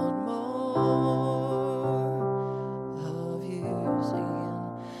want more of you. Sing again.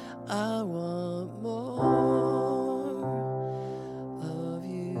 I want more of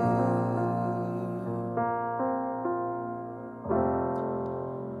you.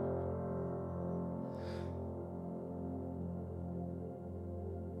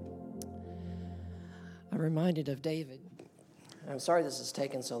 I'm reminded of David. I'm sorry this has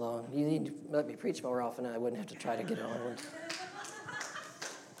taken so long. You need to let me preach more often, and I wouldn't have to try to get on.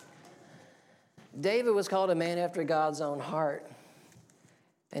 David was called a man after God's own heart.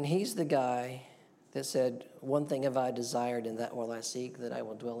 And he's the guy that said, one thing have I desired, and that will I seek, that I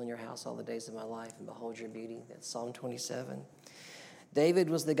will dwell in your house all the days of my life and behold your beauty. That's Psalm 27. David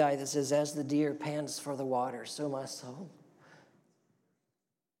was the guy that says, as the deer pants for the water, so my soul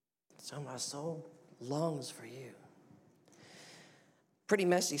longs for you. Pretty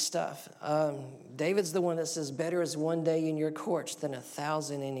messy stuff. David's the one that says, better is one day in your courts than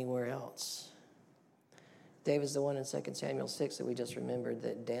 1,000 anywhere else. David's the one in 2 Samuel 6 that we just remembered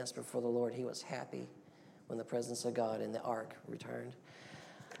that danced before the Lord. He was happy when the presence of God and the ark returned.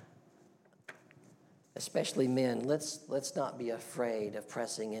 Especially men, let's not be afraid of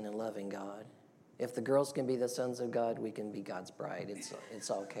pressing in and loving God. If the girls can be the sons of God, we can be God's bride.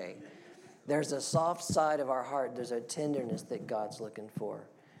 It's okay. There's a soft side of our heart. There's a tenderness that God's looking for.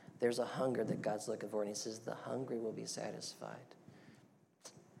 There's a hunger that God's looking for. And he says, the hungry will be satisfied.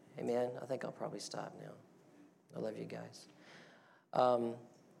 Amen. I think I'll probably stop now. I love you guys.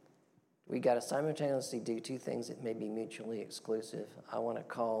 We got to simultaneously do two things that may be mutually exclusive. I want to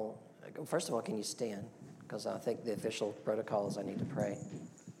call, first of all, can you stand? Because I think the official protocol is I need to pray.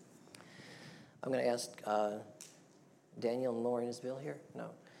 I'm going to ask Daniel and Lauren. Is Bill here? No.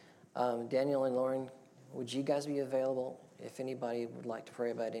 Daniel and Lauren, would you guys be available if anybody would like to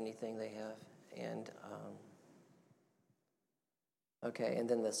pray about anything they have? And okay, and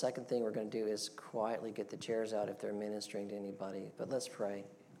then the second thing we're going to do is quietly get the chairs out if they're ministering to anybody. But let's pray.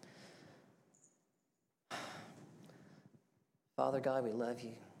 Father God, we love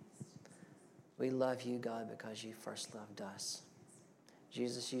you. We love you, God, because you first loved us.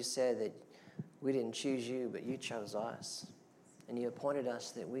 Jesus, you said that we didn't choose you, but you chose us. And you appointed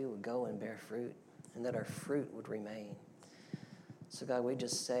us that we would go and bear fruit and that our fruit would remain. So, God, we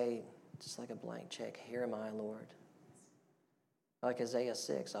just say, just like a blank check, here am I, Lord. Like Isaiah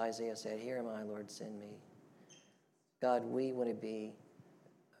 6, Isaiah said, here am I, Lord, send me. God, we want to be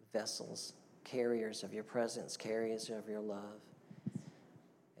vessels, carriers of your presence, carriers of your love.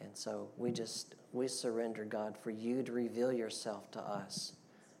 And so we surrender, God, for you to reveal yourself to us.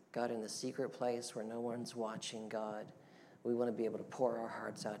 God, in the secret place where no one's watching, God, we want to be able to pour our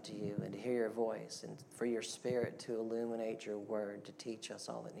hearts out to you and to hear your voice and for your Spirit to illuminate your word, to teach us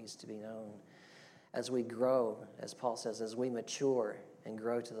all that needs to be known. As we grow, as Paul says, as we mature and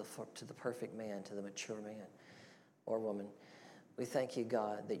grow to the perfect man, to the mature man or woman, we thank you,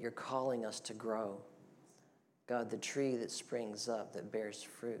 God, that you're calling us to grow. God, the tree that springs up, that bears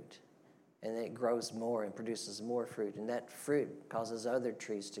fruit, and it grows more and produces more fruit, and that fruit causes other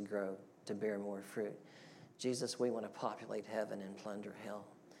trees to grow, to bear more fruit. Jesus, we want to populate heaven and plunder hell.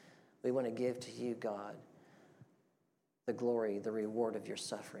 We want to give to you, God, the glory, the reward of your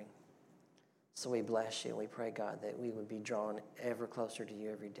suffering. So we bless you, and we pray, God, that we would be drawn ever closer to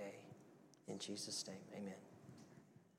you every day. In Jesus' name, amen.